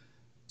going to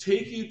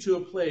take you to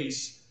a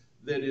place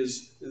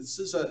this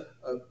is a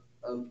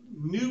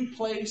new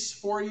place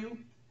for you.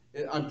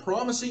 I'm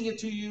promising it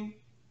to you,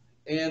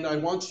 and I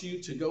want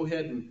you to go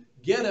ahead and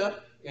get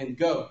up and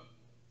go.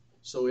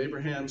 So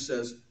Abraham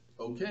says,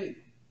 okay,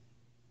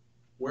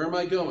 where am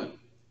I going?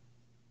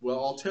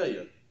 Well, I'll tell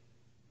you.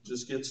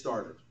 Just get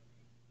started.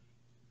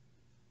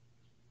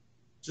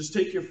 Just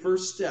take your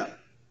first step.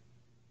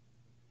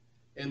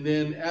 And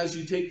then as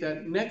you take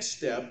that next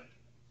step,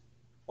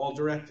 I'll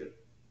direct it.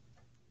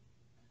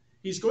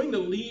 He's going to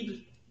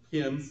lead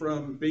him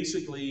from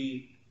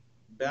basically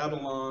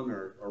Babylon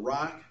or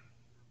Iraq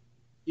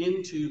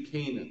into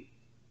Canaan,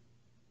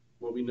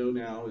 what we know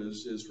now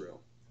is Israel.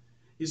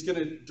 He's going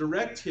to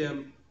direct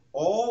him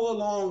all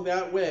along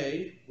that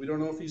way. We don't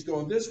know if he's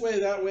going this way,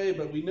 that way,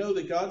 but we know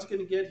that God's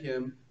going to get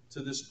him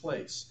to this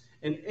place.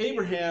 And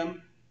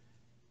Abraham,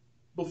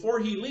 before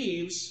he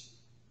leaves,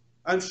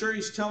 I'm sure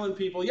he's telling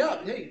people,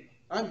 yeah, hey,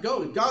 I'm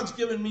going. God's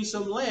given me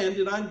some land,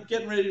 and I'm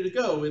getting ready to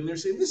go. And they're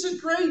saying, this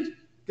is great.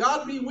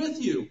 God be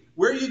with you.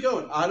 Where are you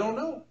going? I don't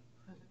know.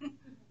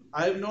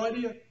 I have no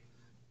idea.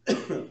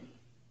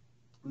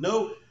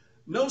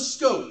 No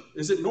scope.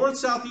 Is it north,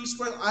 south, east,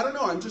 west? I don't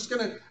know. I'm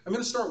going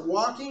to start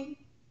walking,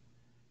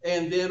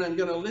 and then I'm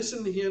going to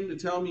listen to him to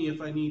tell me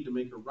if I need to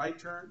make a right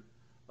turn,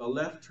 a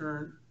left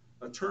turn,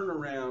 a turn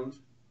around,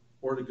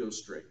 or to go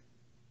straight.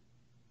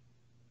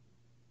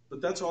 But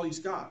that's all he's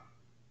got.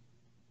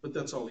 But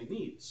that's all he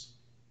needs.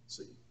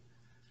 See?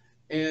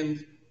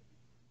 And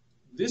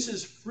this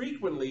is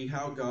frequently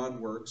how God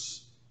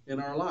works in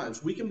our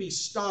lives. We can be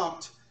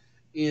stopped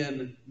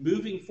in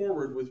moving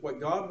forward with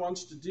what God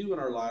wants to do in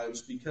our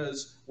lives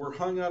because we're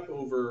hung up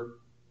over,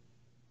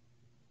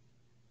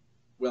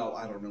 well,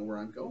 I don't know where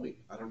I'm going.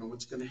 I don't know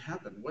what's going to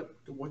happen.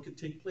 What could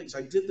take place?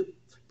 I did the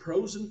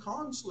pros and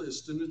cons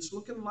list, and it's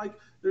looking like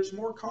there's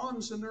more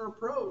cons than there are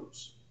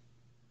pros.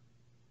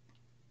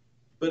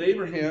 But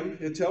Abraham,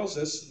 it tells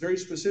us very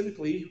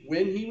specifically,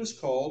 when he was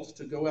called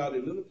to go out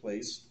into the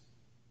place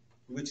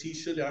which he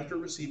should after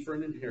receive for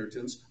an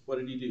inheritance, what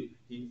did he do?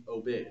 He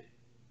obeyed.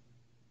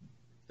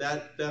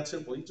 That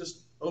simple. He just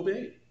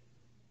obeyed.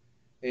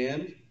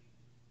 And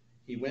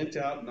he went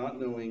out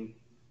not knowing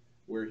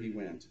where he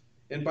went.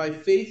 And by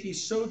faith he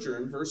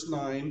sojourned, verse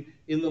 9,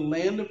 in the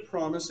land of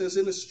promise as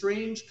in a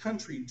strange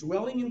country,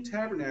 dwelling in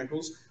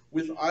tabernacles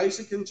with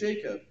Isaac and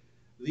Jacob,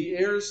 the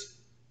heirs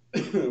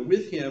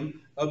with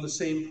him of the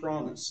same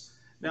promise.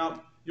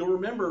 Now, you'll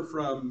remember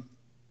from,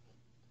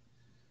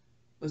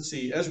 as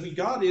we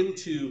got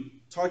into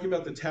talking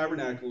about the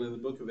tabernacle in the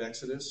book of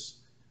Exodus,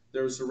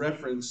 there was a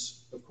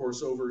reference, of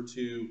course, over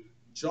to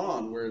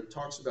John, where it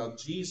talks about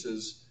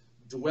Jesus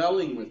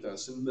dwelling with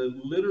us. And the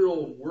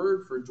literal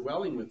word for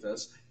dwelling with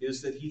us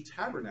is that he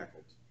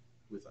tabernacled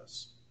with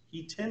us.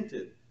 He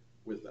tented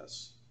with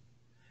us.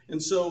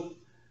 And so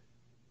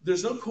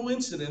there's no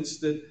coincidence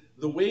that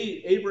the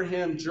way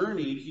Abraham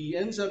journeyed, he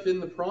ends up in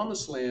the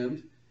promised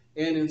land,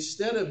 and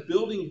instead of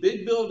building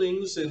big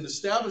buildings and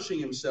establishing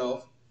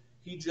himself,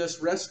 he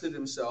just rested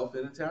himself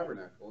in a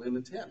tabernacle, in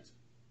a tent.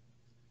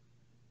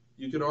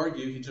 You could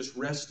argue he just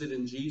rested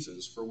in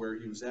Jesus for where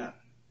he was at.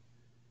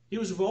 He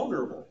was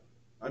vulnerable.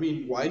 I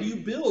mean, why do you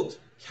build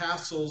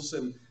castles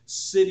and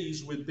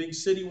cities with big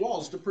city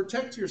walls? To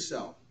protect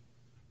yourself.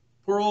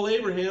 Poor old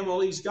Abraham, all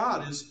he's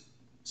got is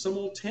some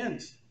old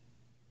tent.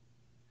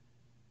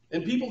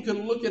 And people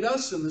can look at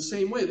us in the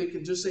same way. They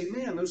can just say,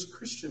 man, those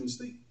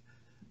Christians,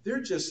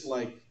 they're just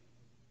like,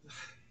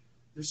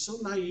 they're so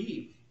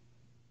naive.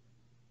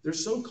 They're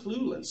so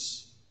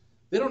clueless.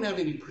 They don't have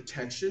any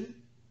protection.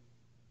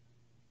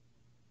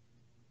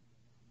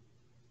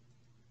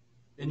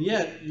 And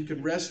yet, you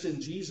can rest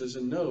in Jesus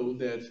and know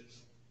that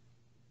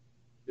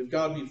if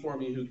God be for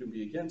me, who can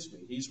be against me?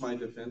 He's my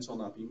defense, I'll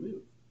not be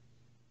moved.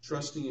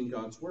 Trusting in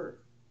God's word.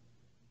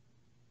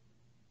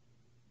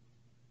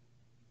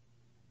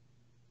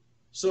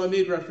 So I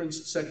made reference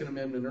to the Second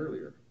Amendment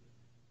earlier.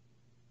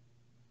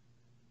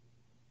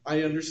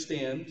 I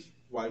understand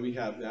why we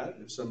have that.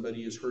 If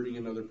somebody is hurting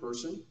another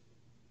person,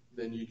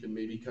 then you can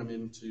maybe come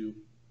into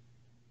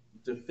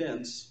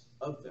defense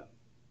of them.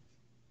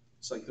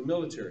 It's like the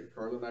military.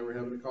 Carla and I were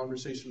having a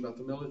conversation about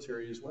the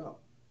military as well.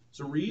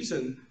 There's a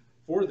reason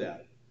for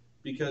that.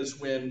 Because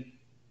when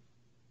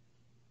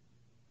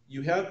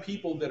you have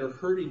people that are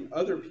hurting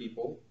other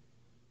people,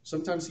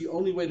 sometimes the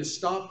only way to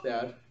stop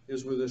that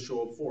is with a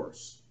show of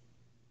force.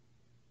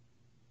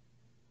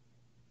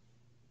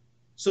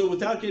 So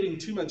without getting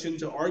too much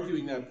into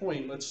arguing that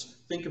point, let's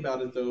think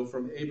about it, though,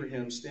 from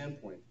Abraham's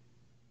standpoint.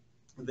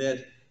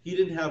 That he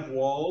didn't have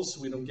walls.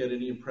 We don't get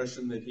any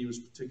impression that he was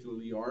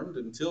particularly armed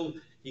until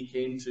he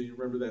came to, you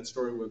remember that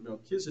story with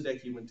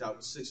Melchizedek. He went out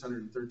with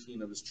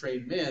 613 of his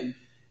trained men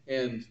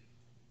and,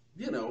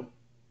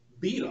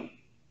 beat them.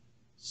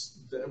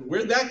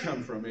 Where'd that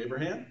come from,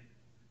 Abraham?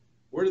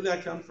 Where did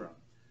that come from?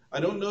 I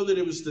don't know that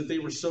it was that they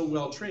were so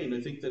well trained.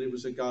 I think that it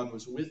was that God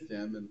was with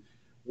them and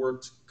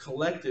worked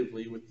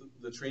collectively with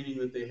the training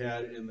that they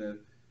had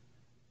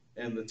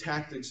and the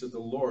tactics that the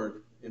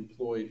Lord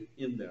employed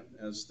in them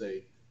as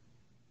they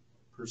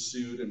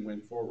pursued and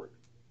went forward.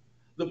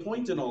 The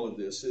point in all of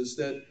this is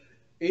that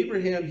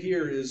Abraham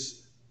here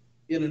is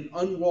in an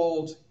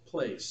unwalled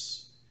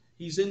place.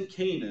 He's in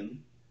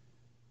Canaan,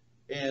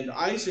 and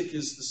Isaac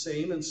is the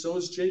same, and so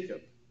is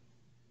Jacob.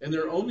 And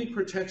their only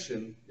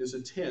protection is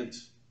a tent.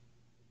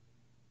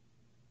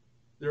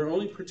 Their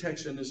only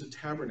protection is a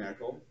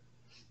tabernacle.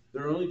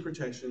 Their only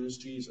protection is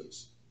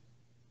Jesus.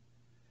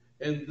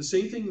 And the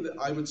same thing that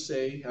I would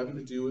say having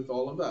to do with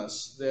all of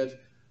us, that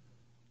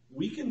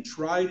we can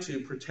try to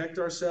protect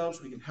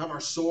ourselves, we can have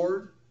our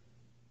sword,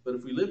 but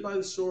if we live by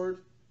the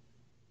sword,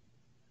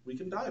 we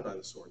can die by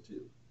the sword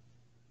too.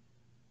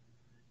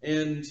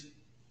 And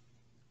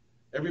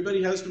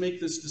everybody has to make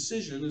this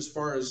decision as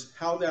far as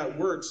how that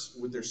works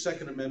with their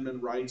Second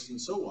Amendment rights and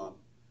so on.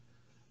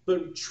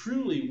 But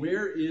truly,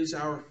 where is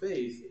our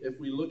faith if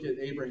we look at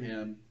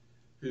Abraham,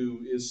 who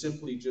is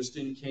simply just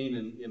in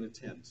Canaan in a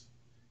tent?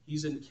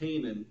 He's in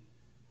Canaan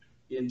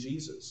in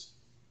Jesus.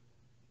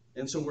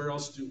 And so where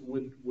else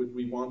would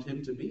we want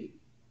him to be?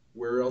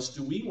 Where else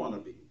do we want to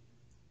be?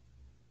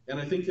 And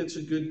I think it's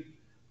a good,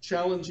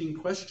 challenging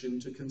question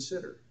to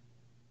consider.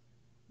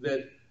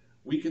 That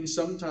we can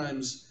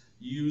sometimes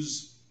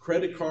use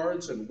credit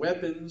cards and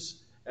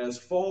weapons as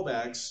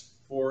fallbacks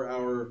for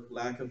our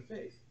lack of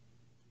faith.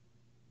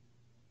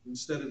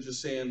 Instead of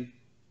just saying,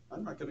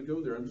 I'm not going to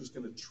go there. I'm just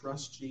going to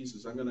trust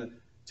Jesus. I'm going to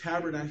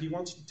tabernacle. He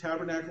wants to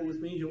tabernacle with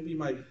me. He'll be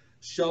my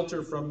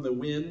shelter from the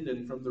wind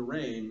and from the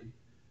rain.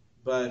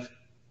 But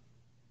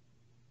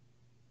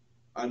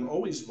I'm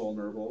always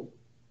vulnerable,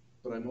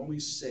 but I'm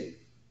always safe.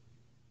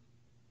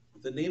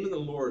 The name of the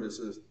Lord is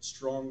a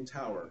strong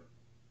tower.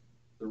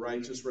 The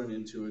righteous run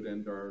into it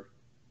and are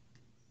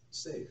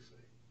safe.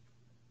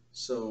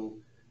 So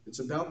it's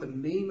about the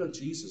name of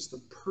Jesus,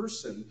 the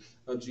person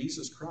of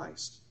Jesus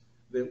Christ,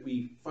 that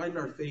we find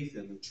our faith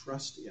in and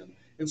trust in.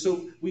 And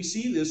so we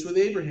see this with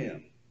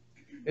Abraham.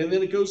 And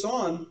then it goes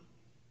on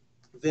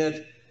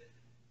that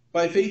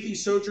by faith he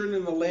sojourned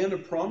in the land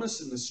of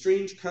promise in the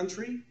strange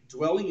country,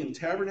 dwelling in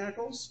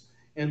tabernacles.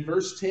 And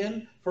verse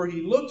 10, for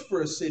he looked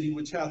for a city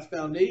which hath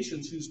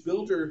foundations, whose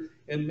builder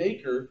and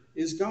maker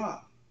is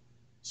God.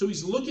 So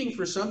he's looking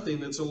for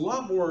something that's a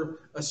lot more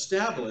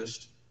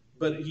established,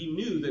 but he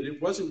knew that it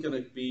wasn't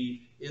going to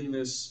be in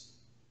this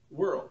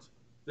world,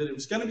 that it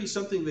was going to be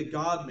something that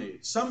God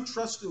made. Some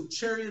trust in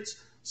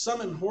chariots,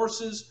 some in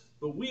horses,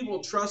 but we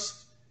will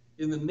trust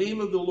in the name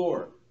of the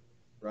Lord,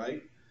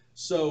 right?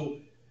 So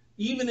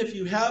even if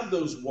you have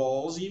those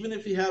walls, even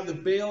if you have the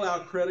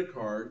bailout credit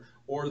card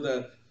or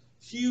the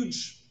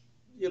huge,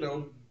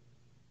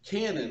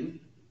 cannon,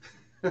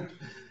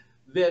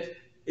 that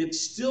it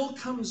still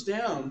comes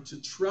down to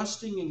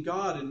trusting in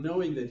God and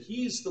knowing that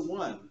he's the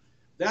one.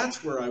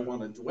 That's where I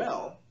want to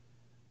dwell.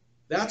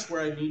 That's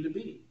where I need to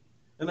be.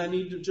 And I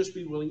need to just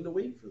be willing to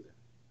wait for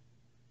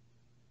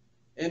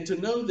that. And to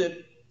know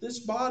that this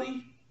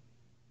body,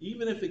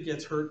 even if it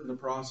gets hurt in the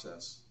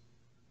process,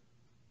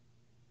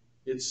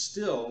 it's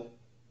still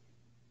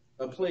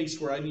a place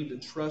where I need to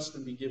trust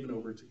and be given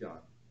over to God.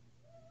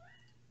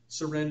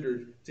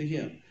 Surrendered to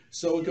him.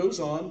 So it goes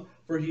on,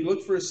 for he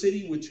looked for a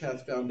city which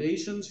hath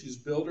foundations, whose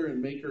builder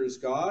and maker is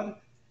God.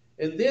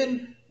 And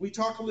then we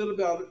talk a little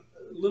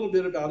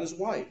bit about his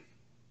wife.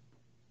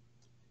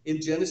 In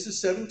Genesis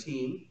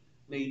 17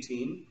 and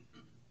 18,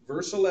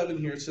 verse 11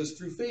 here, it says,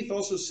 through faith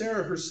also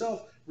Sarah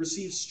herself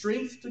received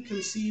strength to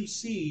conceive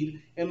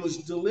seed, and was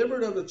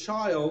delivered of a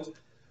child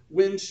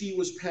when she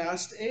was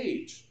past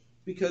age,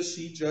 because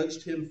she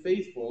judged him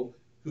faithful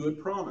who had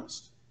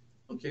promised.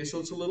 Okay, so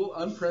it's a little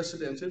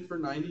unprecedented for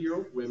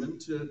 90-year-old women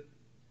to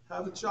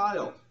have a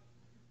child.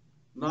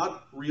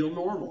 Not real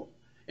normal.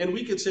 And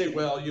we could say,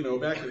 well,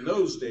 back in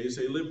those days,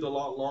 they lived a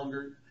lot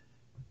longer.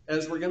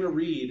 As we're going to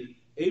read,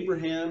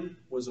 Abraham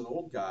was an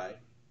old guy,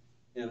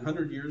 and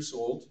 100 years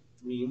old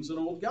means an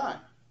old guy.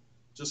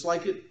 Just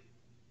like it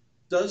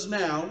does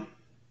now,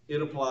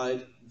 it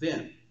applied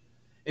then.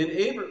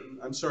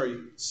 And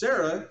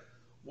Sarah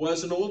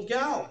was an old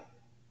gal.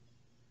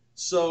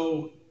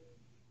 So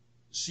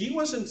she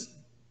wasn't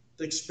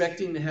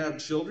expecting to have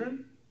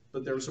children,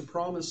 but there was a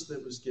promise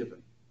that was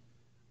given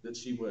that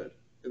she would.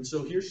 And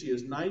so here she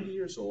is, 90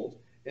 years old,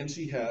 and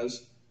she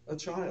has a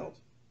child.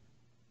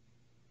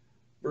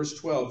 Verse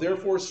 12,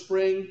 therefore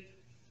sprang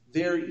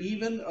there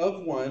even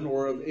of one,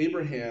 or of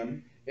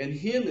Abraham, and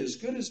him as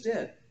good as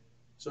dead.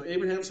 So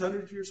Abraham's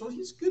 100 years old.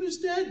 He's good as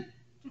dead.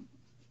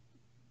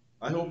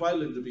 I hope I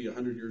live to be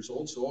 100 years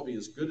old, so I'll be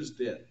as good as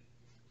dead.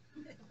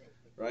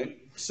 Right?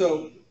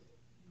 So,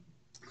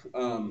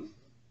 and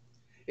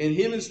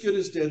him as good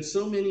as dead,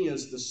 so many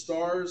as the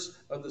stars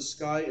of the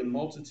sky in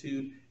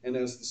multitude, and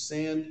as the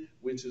sand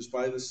which is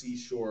by the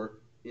seashore,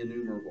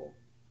 innumerable.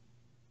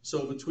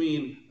 So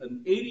between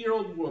an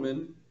 80-year-old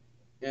woman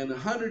and a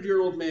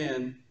 100-year-old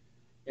man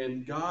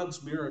and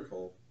God's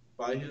miracle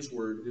by his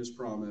word, his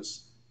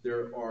promise,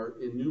 there are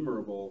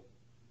innumerable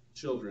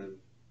children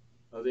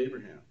of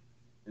Abraham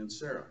and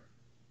Sarah.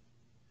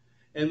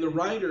 And the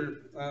writer,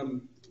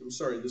 I'm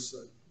sorry, this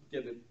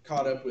getting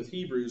caught up with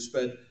Hebrews,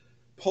 but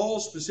Paul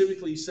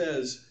specifically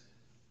says,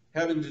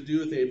 having to do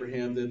with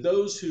Abraham, that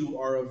those who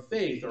are of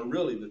faith are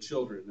really the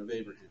children of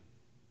Abraham.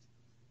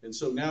 And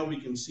so now we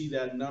can see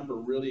that number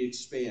really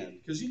expand.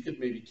 Because you could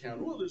maybe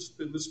count, well, there's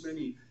been this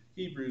many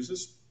Hebrews,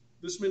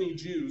 this many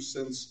Jews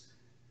since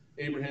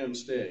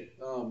Abraham's day.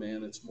 Oh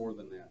man, it's more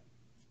than that.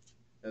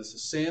 As the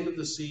sand of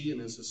the sea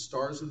and as the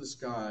stars of the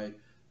sky,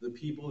 the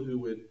people who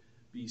would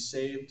be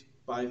saved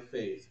by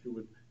faith, who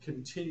would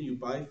continue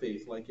by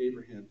faith like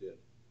Abraham did,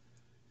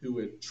 who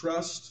would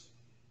trust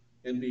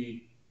and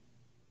be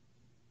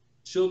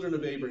children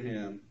of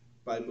Abraham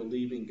by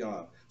believing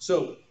God.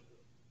 So,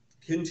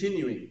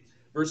 continuing,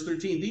 verse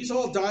 13, these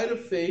all died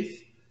of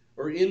faith,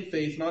 or in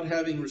faith, not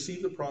having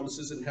received the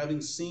promises and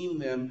having seen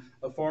them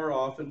afar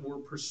off, and were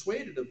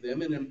persuaded of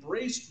them and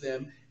embraced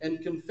them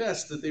and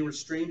confessed that they were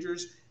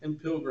strangers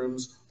and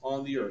pilgrims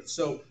on the earth.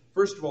 So,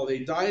 first of all, they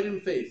died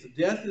in faith.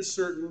 Death is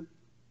certain.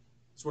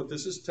 That's what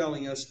this is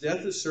telling us.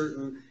 Death is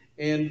certain.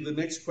 And the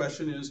next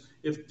question is,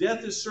 if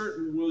death is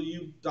certain, will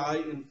you die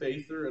in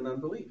faith or in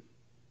unbelief?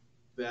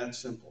 That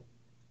simple.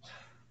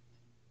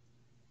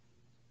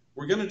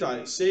 We're going to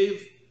die.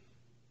 Save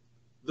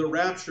the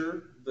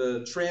rapture,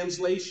 the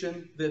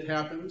translation that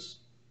happens,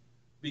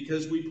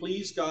 because we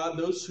please God.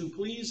 Those who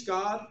please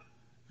God,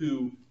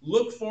 who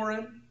look for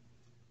him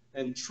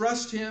and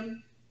trust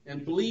him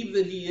and believe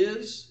that he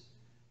is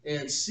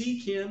and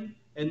seek him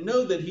and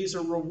know that he's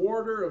a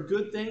rewarder of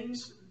good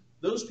things,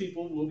 those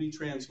people will be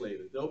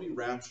translated. They'll be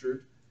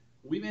raptured.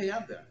 We may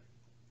have that.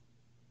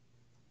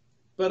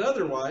 But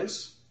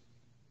otherwise,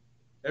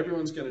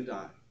 everyone's going to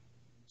die.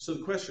 So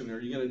the question, are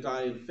you going to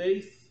die in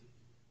faith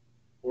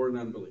or in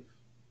unbelief?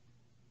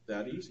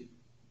 That easy.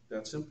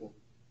 That simple.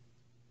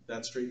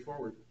 That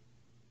straightforward.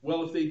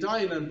 Well, if they die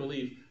in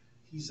unbelief,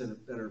 he's in a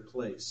better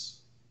place.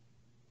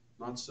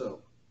 Not so.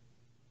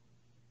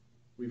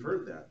 We've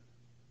heard that.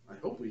 I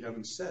hope we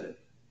haven't said it.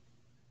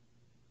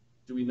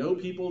 Do we know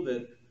people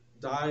that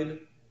died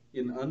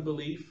in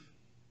unbelief?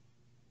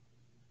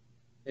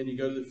 And you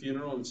go to the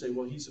funeral and say,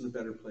 well, he's in a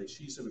better place.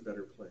 She's in a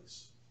better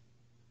place.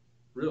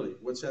 Really?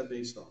 What's that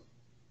based on?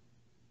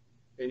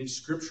 Any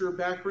scripture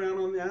background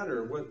on that?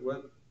 Or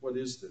what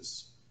is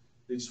this?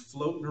 They're just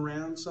floating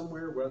around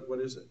somewhere? What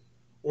is it?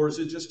 Or is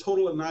it just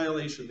total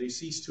annihilation? They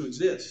cease to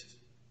exist?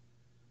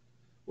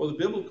 Well, the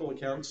biblical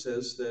account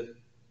says that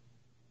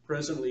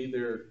presently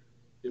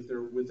if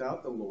they're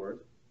without the Lord,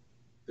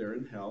 they're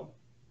in hell.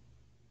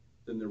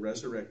 Then they're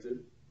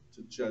resurrected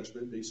to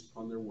judgment based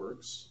upon their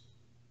works.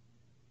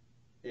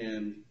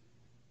 And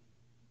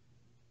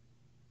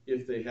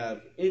if they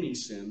have any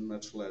sin,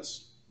 much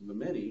less the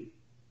many,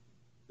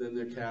 then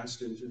they're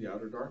cast into the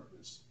outer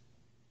darkness.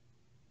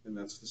 And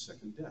that's the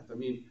second death. I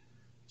mean,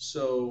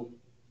 so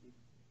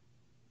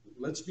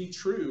let's be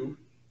true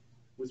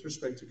with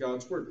respect to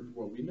God's word,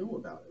 what we know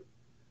about it.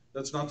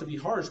 That's not to be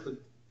harsh, but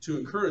to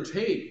encourage,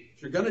 hey,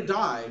 if you're going to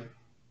die,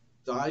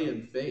 die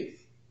in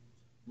faith.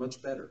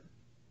 Much better.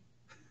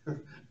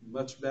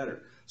 Much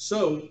better.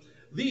 So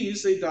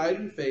they died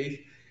in faith,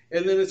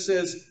 and then it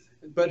says,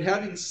 but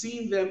having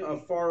seen them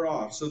afar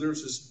off. So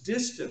there's this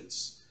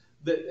distance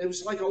that it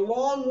was like a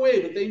long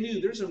way, but they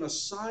knew there's a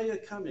Messiah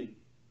coming.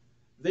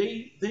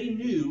 They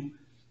knew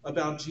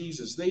about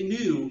Jesus. They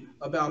knew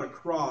about a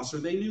cross, or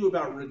they knew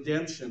about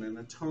redemption and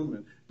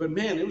atonement. But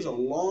man, it was a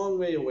long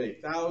way away,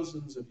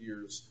 thousands of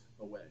years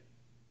away.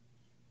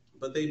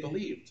 But they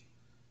believed.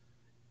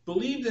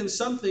 Believed in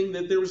something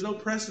that there was no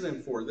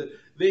precedent for, that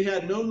they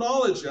had no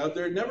knowledge of.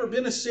 There had never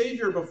been a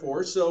Savior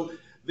before, so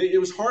it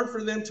was hard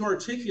for them to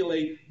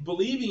articulate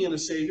believing in a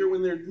Savior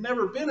when there'd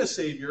never been a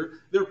Savior.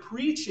 They're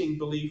preaching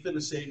belief in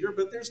a Savior,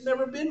 but there's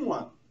never been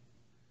one.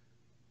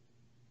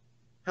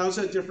 How's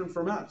that different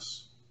from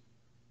us?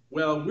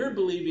 Well, we're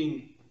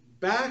believing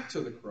back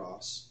to the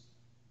cross,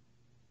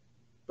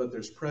 but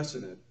there's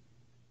precedent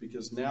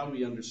because now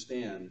we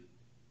understand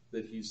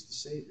that he's the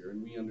Savior,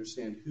 and we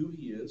understand who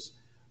he is.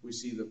 We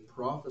see the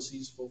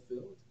prophecies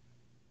fulfilled,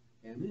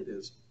 and it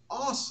is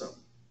awesome.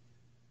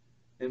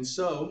 And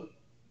so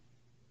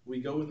we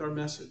go with our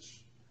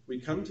message. We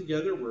come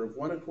together, we're of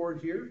one accord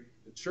here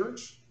at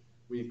church,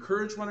 we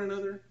encourage one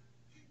another,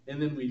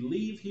 and then we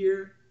leave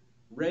here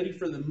ready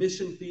for the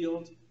mission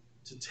field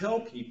to tell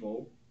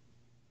people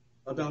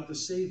about the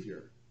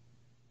Savior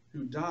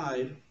who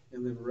died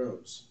and then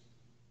rose,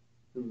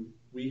 whom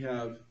we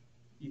have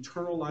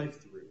eternal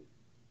life through.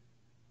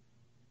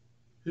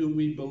 whom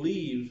we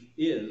believe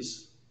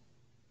is,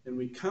 and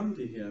we come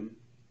to him,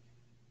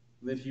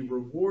 and that he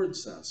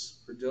rewards us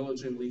for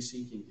diligently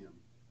seeking him,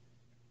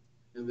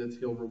 and that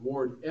he'll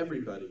reward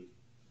everybody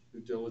who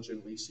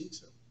diligently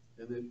seeks him,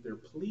 and that they're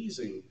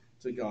pleasing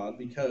to God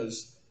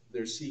because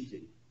they're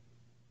seeking.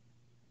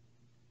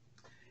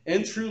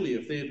 And truly,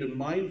 if they had been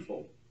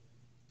mindful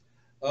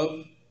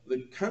of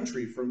the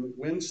country from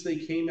whence they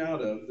came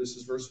out of, this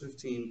is verse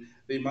 15,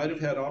 they might have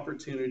had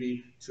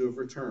opportunity to have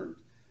returned.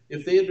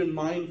 If they had been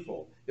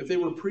mindful, if they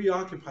were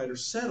preoccupied or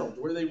settled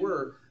where they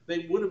were,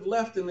 they would have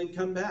left and then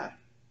come back.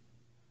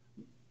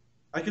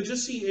 I could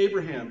just see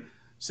Abraham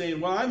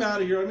saying, well, I'm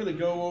out of here. I'm going to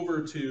go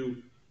over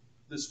to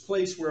this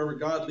place wherever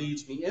God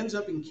leads me. He ends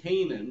up in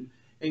Canaan,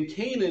 and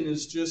Canaan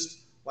is just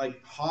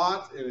like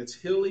hot and it's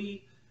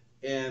hilly,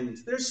 and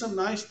there's some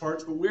nice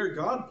parts, but where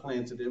God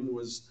planted him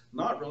was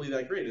not really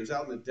that great. It was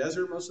out in the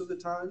desert most of the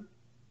time.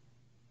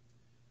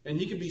 And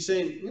he could be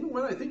saying, you know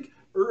what, I think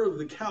Ur of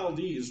the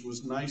Chaldees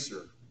was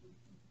nicer.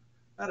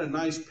 I had a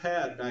nice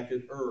pad back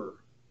at Ur.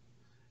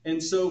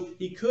 And so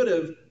he could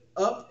have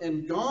up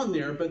and gone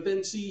there, but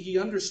then see, he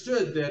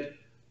understood that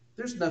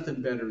there's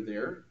nothing better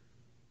there.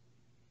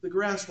 The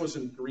grass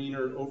wasn't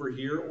greener over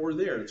here or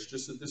there. It's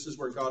just that this is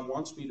where God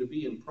wants me to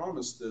be and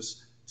promised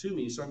this to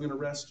me, so I'm going to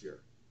rest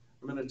here.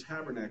 I'm going to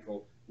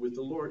tabernacle with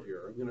the Lord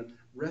here. I'm going to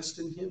rest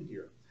in him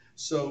here.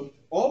 So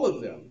all of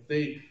them,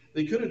 they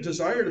could have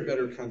desired a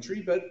better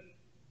country, but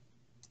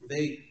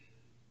a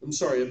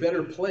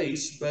better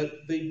place, but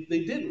they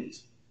didn't.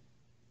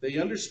 They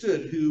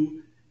understood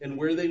who and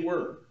where they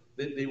were,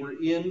 that they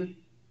were in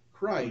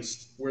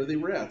Christ where they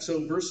were at.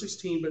 So verse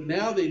 16, but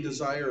now they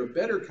desire a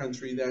better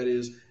country, that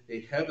is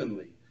a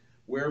heavenly.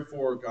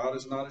 Wherefore God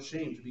is not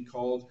ashamed to be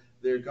called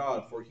their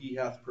God, for he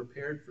hath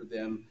prepared for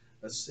them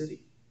a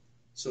city.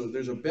 So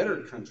there's a better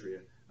country,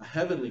 a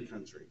heavenly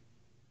country.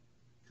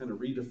 Kind of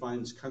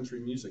redefines country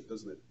music,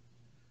 doesn't it?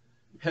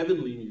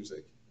 Heavenly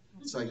music.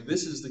 It's like,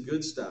 this is the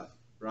good stuff,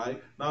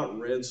 right? Not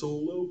Red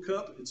Solo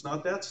Cup. It's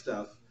not that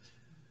stuff.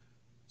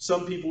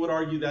 Some people would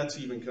argue that's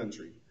even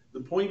country.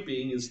 The point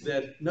being is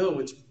that, no,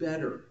 it's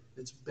better.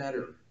 It's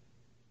better.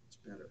 It's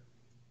better.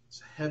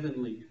 It's a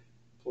heavenly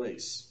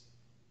place.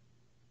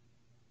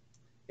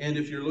 And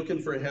if you're looking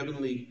for a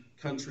heavenly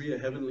country, a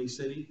heavenly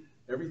city,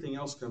 everything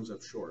else comes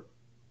up short.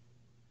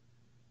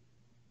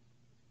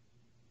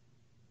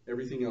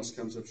 Everything else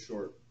comes up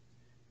short.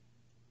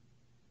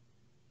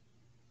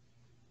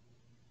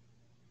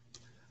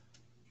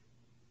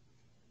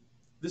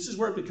 This is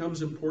where it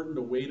becomes important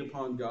to wait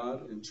upon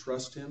God and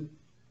trust him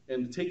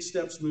and take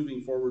steps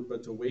moving forward,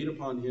 but to wait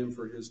upon him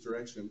for his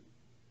direction,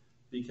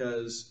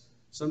 because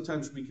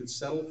sometimes we can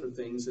settle for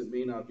things that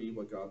may not be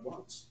what God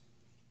wants.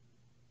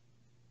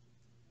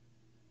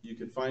 You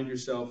could find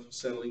yourself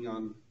settling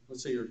on,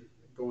 let's say you're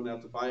going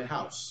out to buy a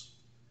house.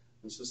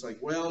 It's just like,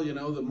 well, you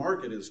know, the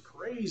market is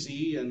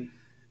crazy,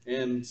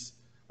 and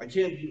I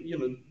can't, you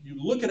know, you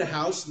look at a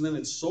house and then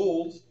it's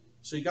sold,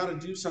 so you got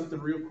to do something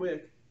real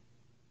quick.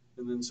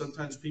 And then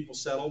sometimes people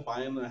settle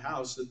buying a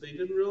house that they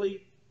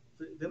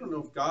don't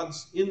know if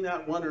God's in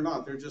that one or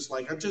not. They're just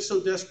like, I'm just so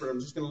desperate, I'm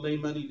just going to lay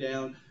money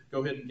down,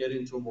 go ahead and get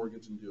into a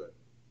mortgage and do it.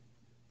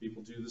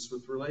 People do this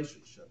with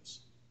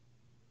relationships.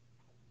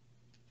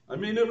 I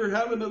may never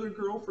have another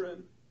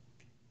girlfriend.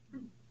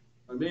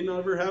 I may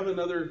never have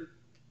another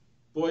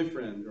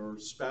boyfriend or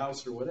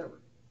spouse or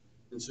whatever.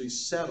 And so you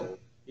settle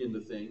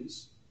into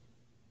things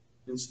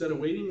instead of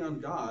waiting on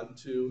God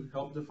to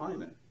help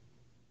define it.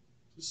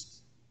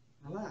 Just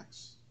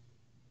relax.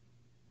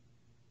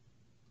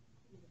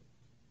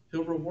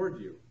 He'll reward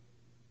you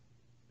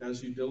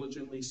as you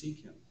diligently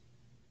seek him.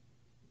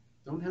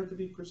 Don't have to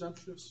be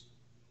presumptuous.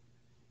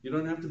 You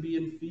don't have to be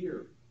in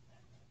fear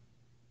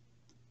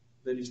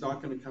that he's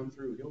not going to come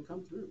through. He'll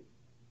come through.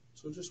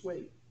 So just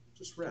wait.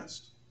 Just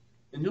rest.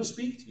 And he'll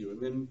speak to you,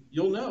 and then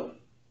you'll know.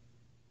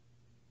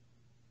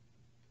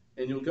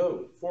 And you'll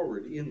go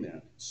forward in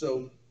that.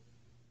 So,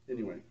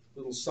 anyway,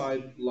 little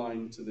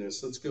sideline to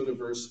this. Let's go to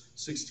verse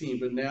 16.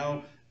 But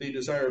now they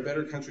desire a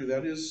better country,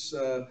 that is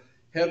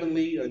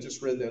heavenly. I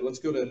just read that. Let's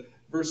go to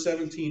verse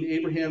 17.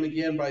 Abraham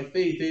again, by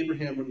faith,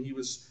 Abraham, when he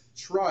was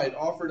tried,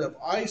 offered up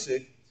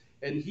Isaac,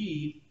 and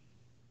he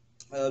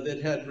that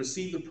had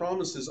received the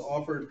promises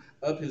offered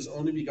up his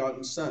only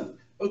begotten son.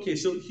 Okay,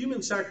 so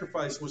human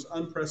sacrifice was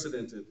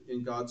unprecedented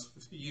in God's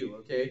view,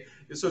 okay?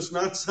 So it's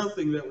not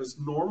something that was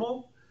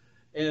normal,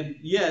 and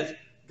yet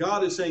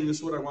God is saying, this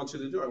is what I want you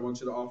to do. I want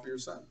you to offer your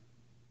son.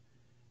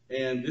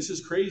 And this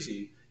is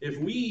crazy. If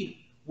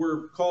we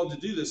were called to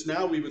do this,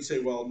 now we would say,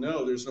 well,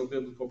 no, there's no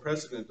biblical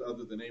precedent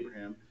other than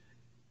Abraham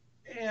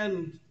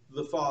and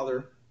the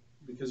father,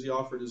 because he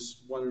offered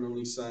his one and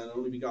only son,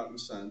 only begotten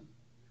son.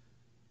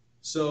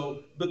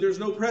 So, but there's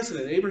no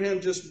precedent.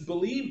 Abraham just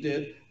believed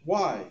it.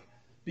 Why?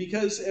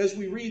 Because as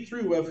we read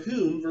through, of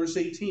whom, verse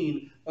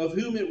 18, of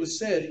whom it was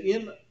said,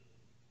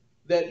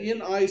 that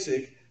in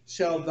Isaac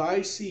shall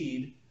thy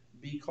seed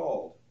be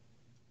called.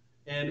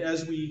 And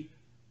as we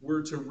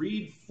were to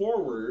read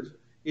forward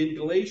in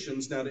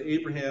Galatians, now to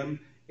Abraham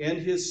and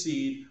his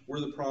seed were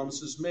the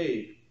promises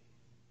made.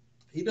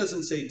 He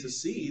doesn't say to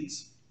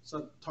seeds. It's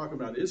not talking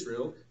about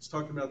Israel. It's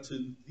talking about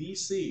to the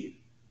seed.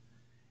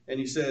 And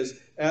he says,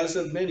 as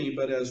of many,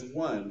 but as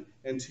one,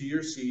 and to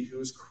your seed who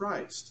is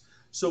Christ.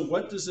 So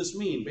what does this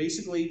mean?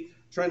 Basically,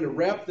 trying to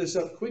wrap this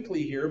up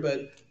quickly here,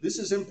 but this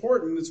is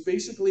important. It's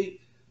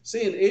basically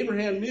saying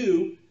Abraham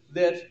knew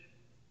that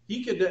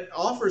he could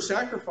offer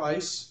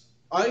sacrifice,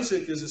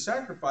 Isaac as a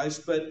sacrifice,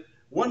 but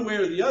one way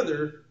or the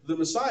other, the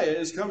Messiah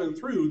is coming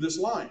through this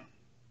line.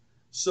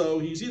 So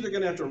he's either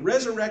going to have to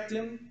resurrect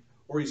him,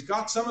 or he's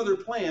got some other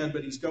plan,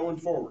 but he's going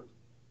forward.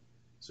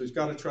 So he's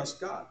got to trust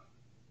God.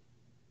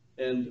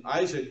 And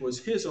Isaac was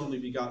his only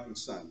begotten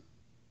son.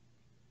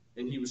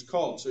 And he was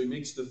called, so he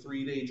makes the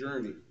 3-day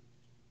journey.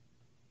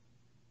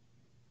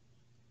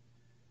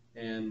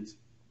 And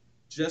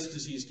just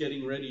as he's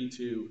getting ready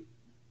to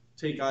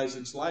take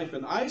Isaac's life,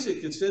 and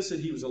Isaac, it says that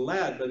he was a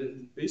lad, but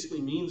it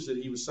basically means that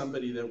he was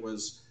somebody that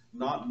was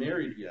not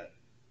married yet.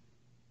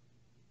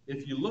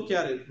 If you look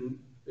at it,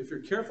 if you're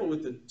careful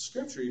with the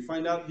scripture, you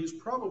find out he's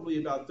probably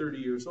about 30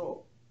 years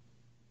old.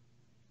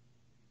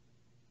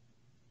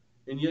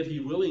 And yet he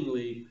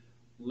willingly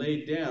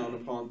laid down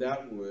upon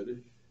that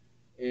wood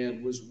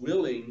and was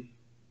willing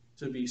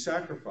to be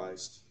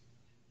sacrificed.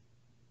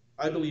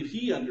 I believe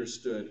he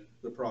understood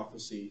the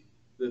prophecy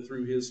that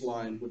through his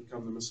line would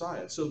come the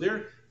Messiah. So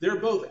they're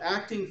both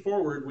acting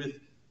forward with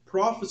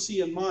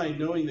prophecy in mind,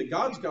 knowing that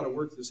God's got to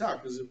work this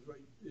out, because if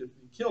you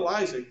kill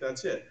Isaac,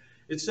 that's it.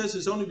 It says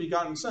his only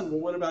begotten son. Well,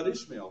 what about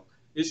Ishmael?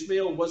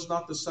 Ishmael was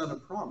not the son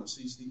of promise.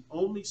 He's the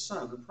only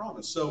son of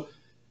promise. So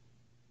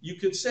you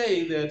could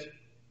say that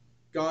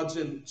God's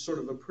in sort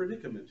of a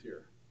predicament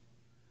here.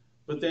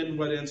 But then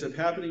what ends up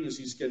happening is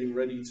he's getting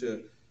ready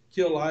to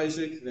kill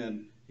Isaac.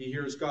 Then he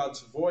hears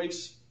God's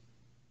voice,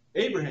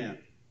 Abraham.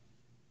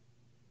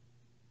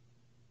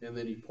 And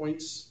then he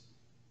points,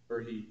 or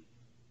he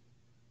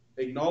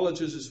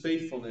acknowledges his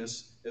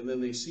faithfulness, and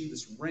then they see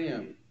this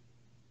ram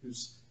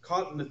who's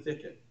caught in the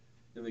thicket.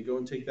 And they go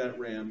and take that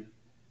ram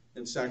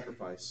and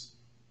sacrifice.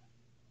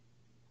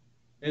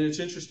 And it's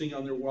interesting,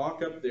 on their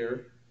walk up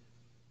there,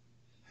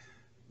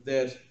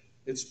 that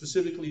it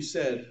specifically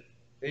said,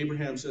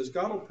 Abraham says,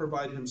 God will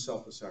provide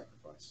himself a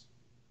sacrifice.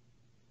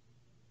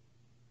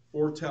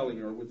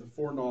 Foretelling, or with the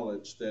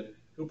foreknowledge that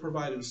he'll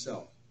provide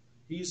himself.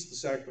 He's the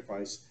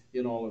sacrifice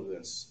in all of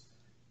this.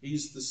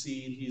 He's the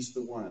seed, he's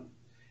the one.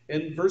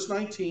 And verse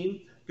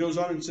 19 goes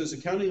on and says,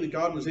 accounting that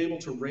God was able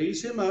to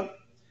raise him up,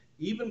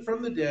 even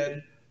from the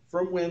dead,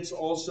 from whence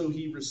also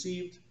he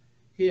received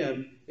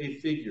him a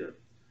figure.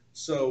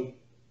 So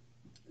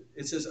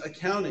it says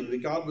accounting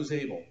that God was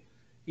able.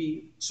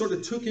 He sort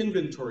of took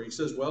inventory. He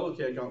says, well,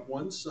 okay, I got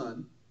one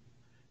son,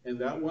 and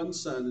that one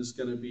son is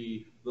going to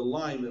be the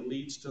line that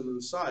leads to the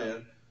Messiah.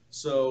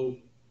 So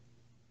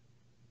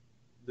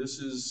this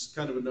is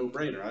kind of a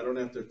no-brainer. I don't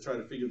have to try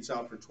to figure this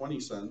out for 20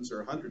 sons or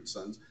 100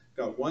 sons.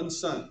 Got one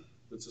son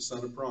that's a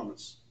son of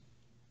promise.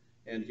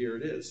 And here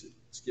it is.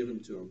 It's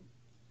given to him.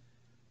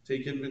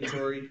 Take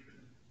inventory.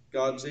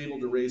 God's able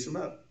to raise him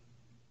up.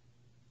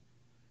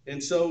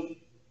 And so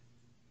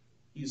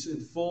he's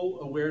in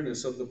full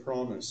awareness of the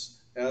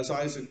promise, as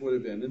Isaac would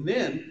have been. And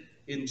then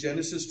in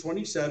Genesis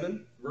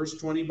 27, verse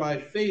 20, by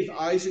faith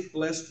Isaac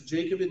blessed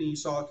Jacob and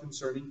Esau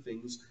concerning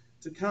things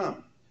to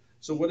come.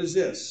 So what is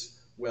this?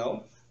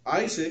 Well,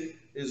 Isaac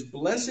is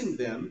blessing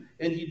them,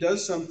 and he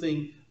does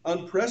something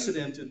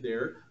unprecedented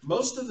there.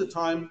 Most of the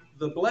time,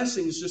 the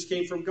blessings just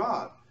came from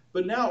God.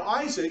 But now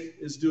Isaac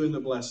is doing the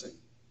blessing.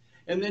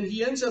 And then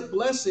he ends up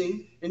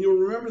blessing, and you'll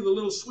remember the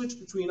little switch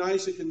between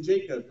Isaac and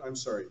Jacob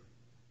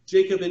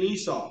and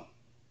Esau,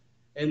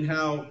 and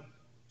how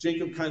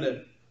Jacob kind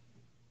of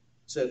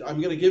said, I'm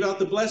going to give out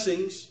the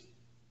blessings.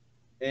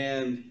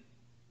 And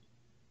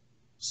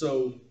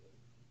so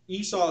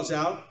Esau's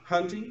out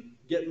hunting,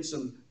 getting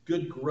some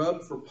good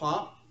grub for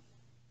Pop,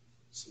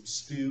 some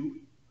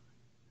stew,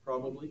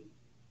 probably,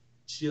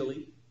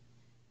 chili.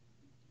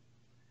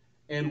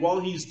 And while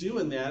he's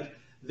doing that,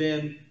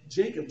 then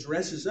Jacob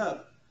dresses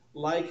up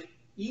like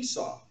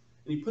Esau.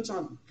 And he puts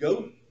on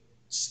goat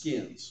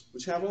skins,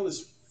 which have all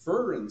this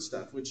fur and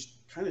stuff, which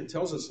kind of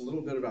tells us a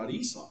little bit about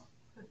Esau.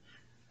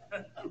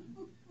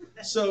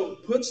 So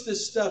puts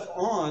this stuff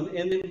on,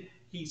 and then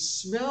he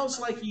smells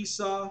like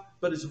Esau,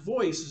 but his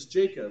voice is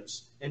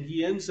Jacob's, and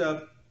he ends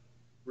up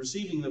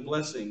receiving the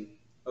blessing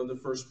of the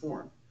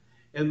firstborn.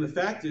 And the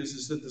fact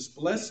is that this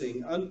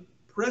blessing,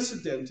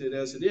 unprecedented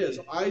as it is,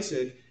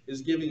 Isaac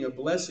is giving a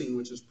blessing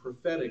which is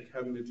prophetic,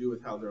 having to do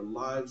with how their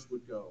lives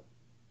would go.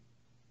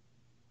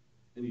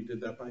 And he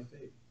did that by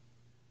faith.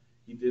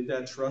 He did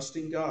that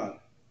trusting God.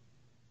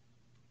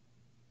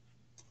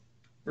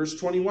 Verse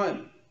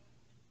 21,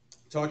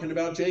 talking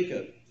about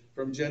Jacob,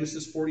 from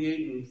Genesis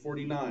 48 and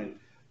 49.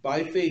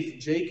 By faith,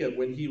 Jacob,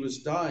 when he was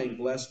dying,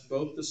 blessed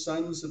both the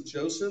sons of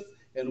Joseph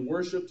and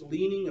worshipped,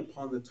 leaning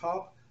upon the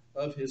top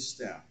of his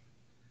staff.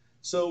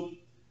 So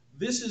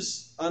this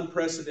is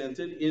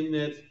unprecedented in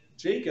that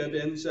Jacob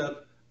ends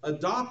up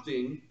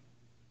adopting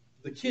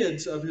the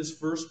kids of his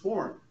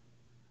firstborn.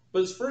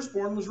 But his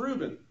firstborn was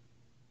Reuben.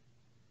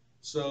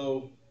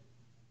 So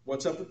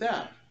what's up with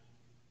that?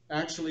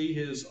 Actually,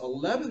 his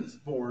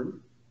 11th born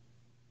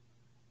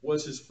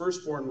was his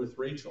firstborn with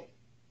Rachel.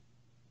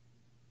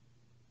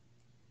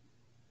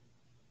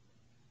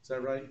 Is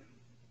that right?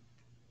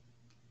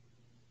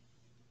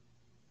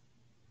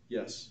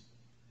 Yes.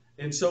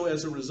 And so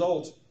as a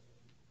result,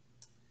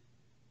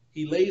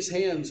 he lays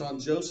hands on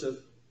Joseph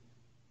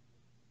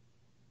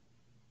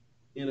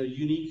in a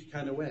unique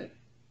kind of way.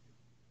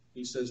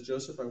 He says,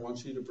 Joseph, I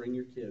want you to bring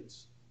your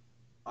kids.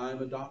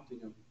 I'm adopting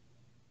them.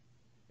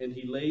 And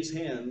he lays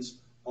hands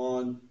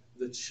on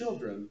the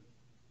children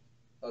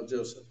of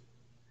Joseph.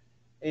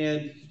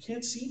 And he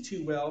can't see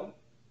too well,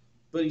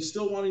 but he's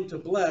still wanting to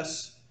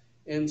bless.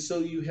 And so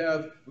you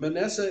have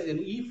Manasseh and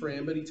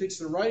Ephraim, but he takes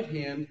the right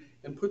hand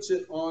and puts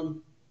it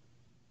on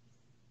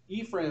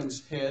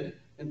Ephraim's head,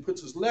 and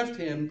puts his left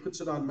hand and puts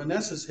it on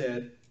Manasseh's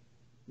head,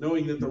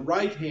 knowing that the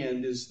right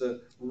hand is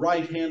the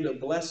right hand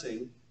of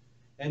blessing,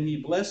 and he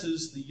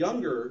blesses the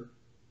younger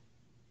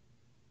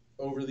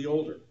over the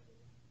older.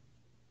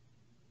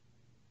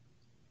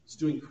 He's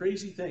doing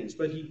crazy things,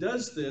 but he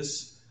does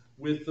this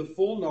with the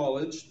full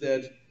knowledge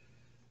that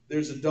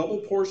there's a double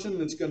portion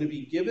that's going to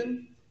be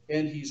given,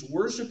 and he's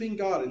worshiping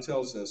God, it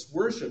tells us.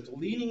 Worshipped,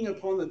 leaning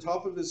upon the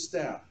top of his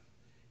staff.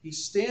 He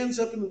stands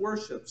up and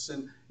worships.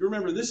 And you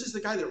remember, this is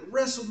the guy that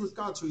wrestled with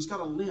God, so he's got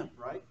a limp,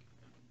 right?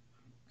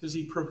 Because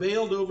he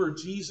prevailed over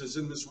Jesus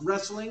in this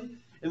wrestling,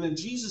 and then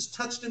Jesus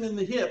touched him in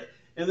the hip,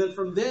 and then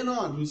from then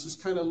on, he's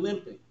just kind of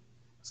limping.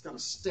 He's got a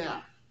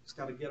staff. He's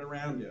got to get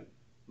around him.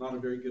 Not a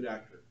very good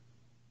actor,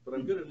 but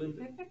I'm good at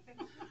limping.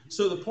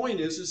 So the point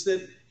is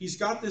that he's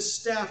got this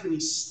staff, and he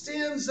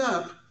stands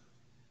up,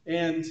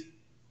 and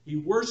he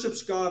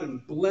worships God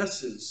and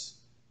blesses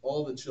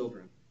all the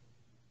children,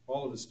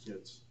 all of his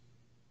kids.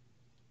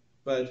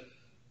 But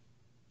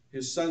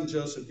his son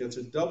Joseph gets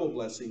a double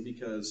blessing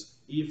because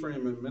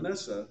Ephraim and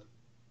Manasseh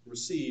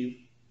receive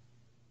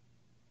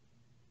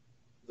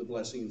the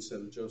blessing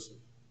instead of Joseph.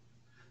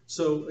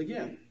 So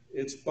again,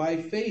 it's by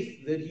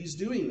faith that he's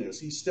doing this.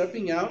 He's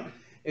stepping out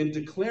and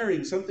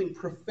declaring something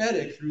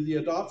prophetic through the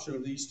adoption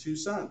of these two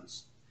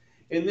sons.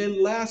 And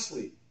then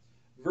lastly,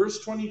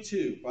 verse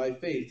 22, by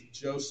faith,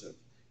 Joseph,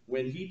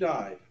 when he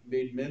died,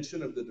 made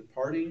mention of the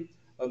departing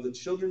of the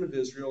children of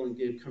Israel and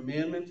gave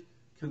commandment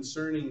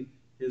concerning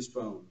his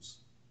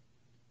bones.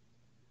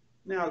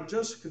 Now,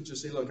 Joseph could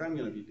just say, look, I'm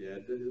going to be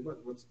dead.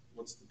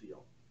 What's the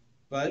deal?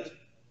 But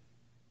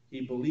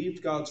he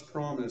believed God's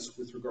promise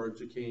with regard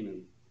to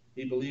Canaan.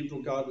 He believed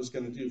what God was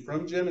going to do.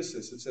 From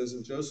Genesis, it says,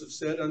 and Joseph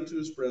said unto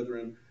his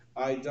brethren,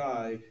 I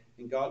die,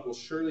 and God will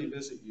surely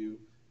visit you,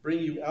 bring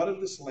you out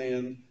of this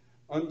land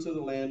unto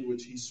the land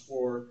which he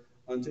swore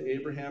unto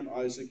Abraham,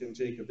 Isaac, and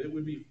Jacob. It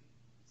would be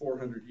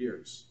 400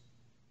 years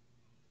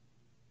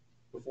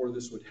before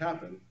this would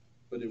happen,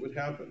 but it would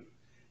happen.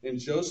 And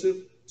Joseph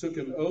took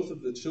an oath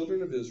of the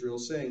children of Israel,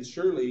 saying,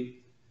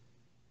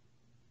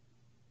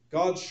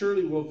 God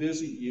surely will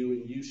visit you,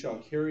 and you shall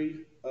carry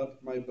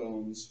up my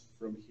bones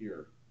from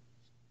here.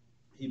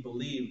 He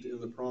believed in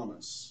the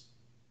promise.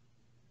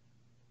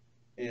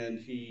 And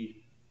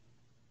he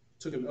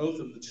took an oath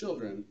of the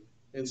children.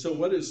 And so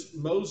what is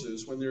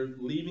Moses when they're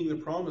leaving the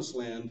promised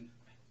land?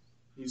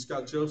 He's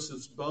got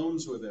Joseph's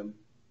bones with him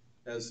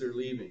as they're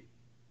leaving.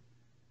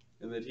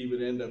 And that he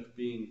would end up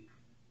being,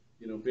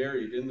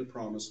 buried in the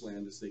promised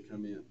land as they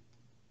come in.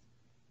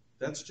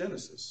 That's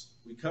Genesis.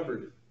 We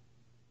covered it,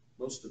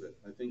 most of it.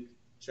 I think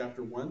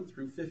chapter 1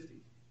 through 50.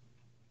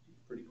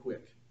 Pretty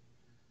quick.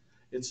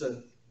 It's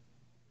a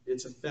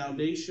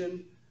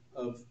foundation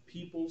of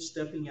people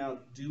stepping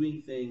out,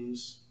 doing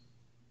things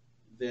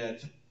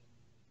that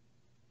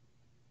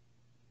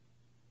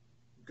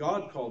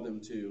God called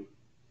them to,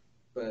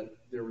 but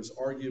there was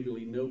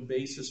arguably no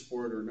basis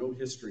for it or no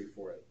history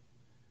for it.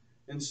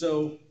 And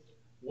so,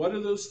 what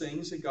are those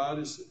things that God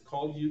has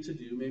called you to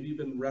do? Maybe you've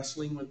been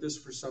wrestling with this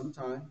for some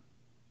time,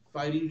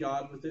 fighting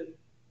God with it,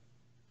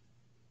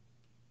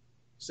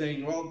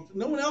 saying, well,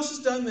 no one else has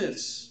done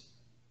this.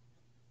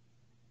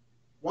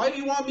 Why do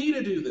you want me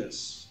to do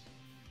this?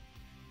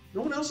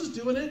 No one else is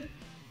doing it.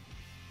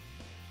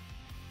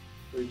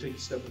 So you take a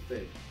step of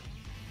faith.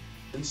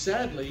 And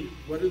sadly,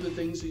 what are the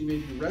things that you may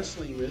be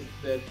wrestling with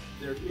that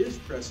there is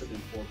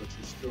precedent for, but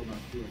you're still not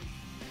doing?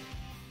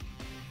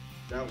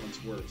 That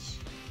one's worse.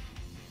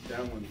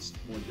 That one's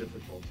more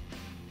difficult.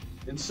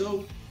 And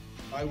so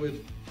I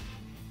would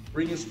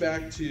bring us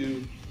back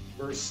to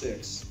verse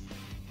 6.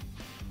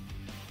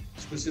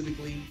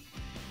 Specifically,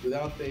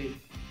 without faith,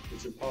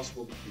 it's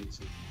impossible to please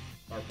Him.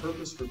 Our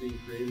purpose for being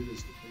created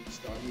is to please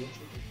God and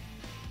children.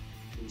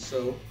 And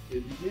so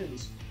it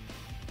begins.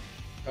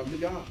 Come to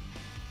God.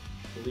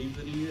 Believe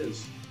that He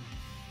is.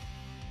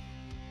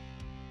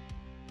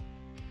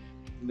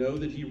 Know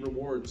that He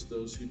rewards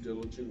those who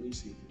diligently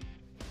seek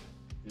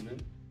Him. Amen.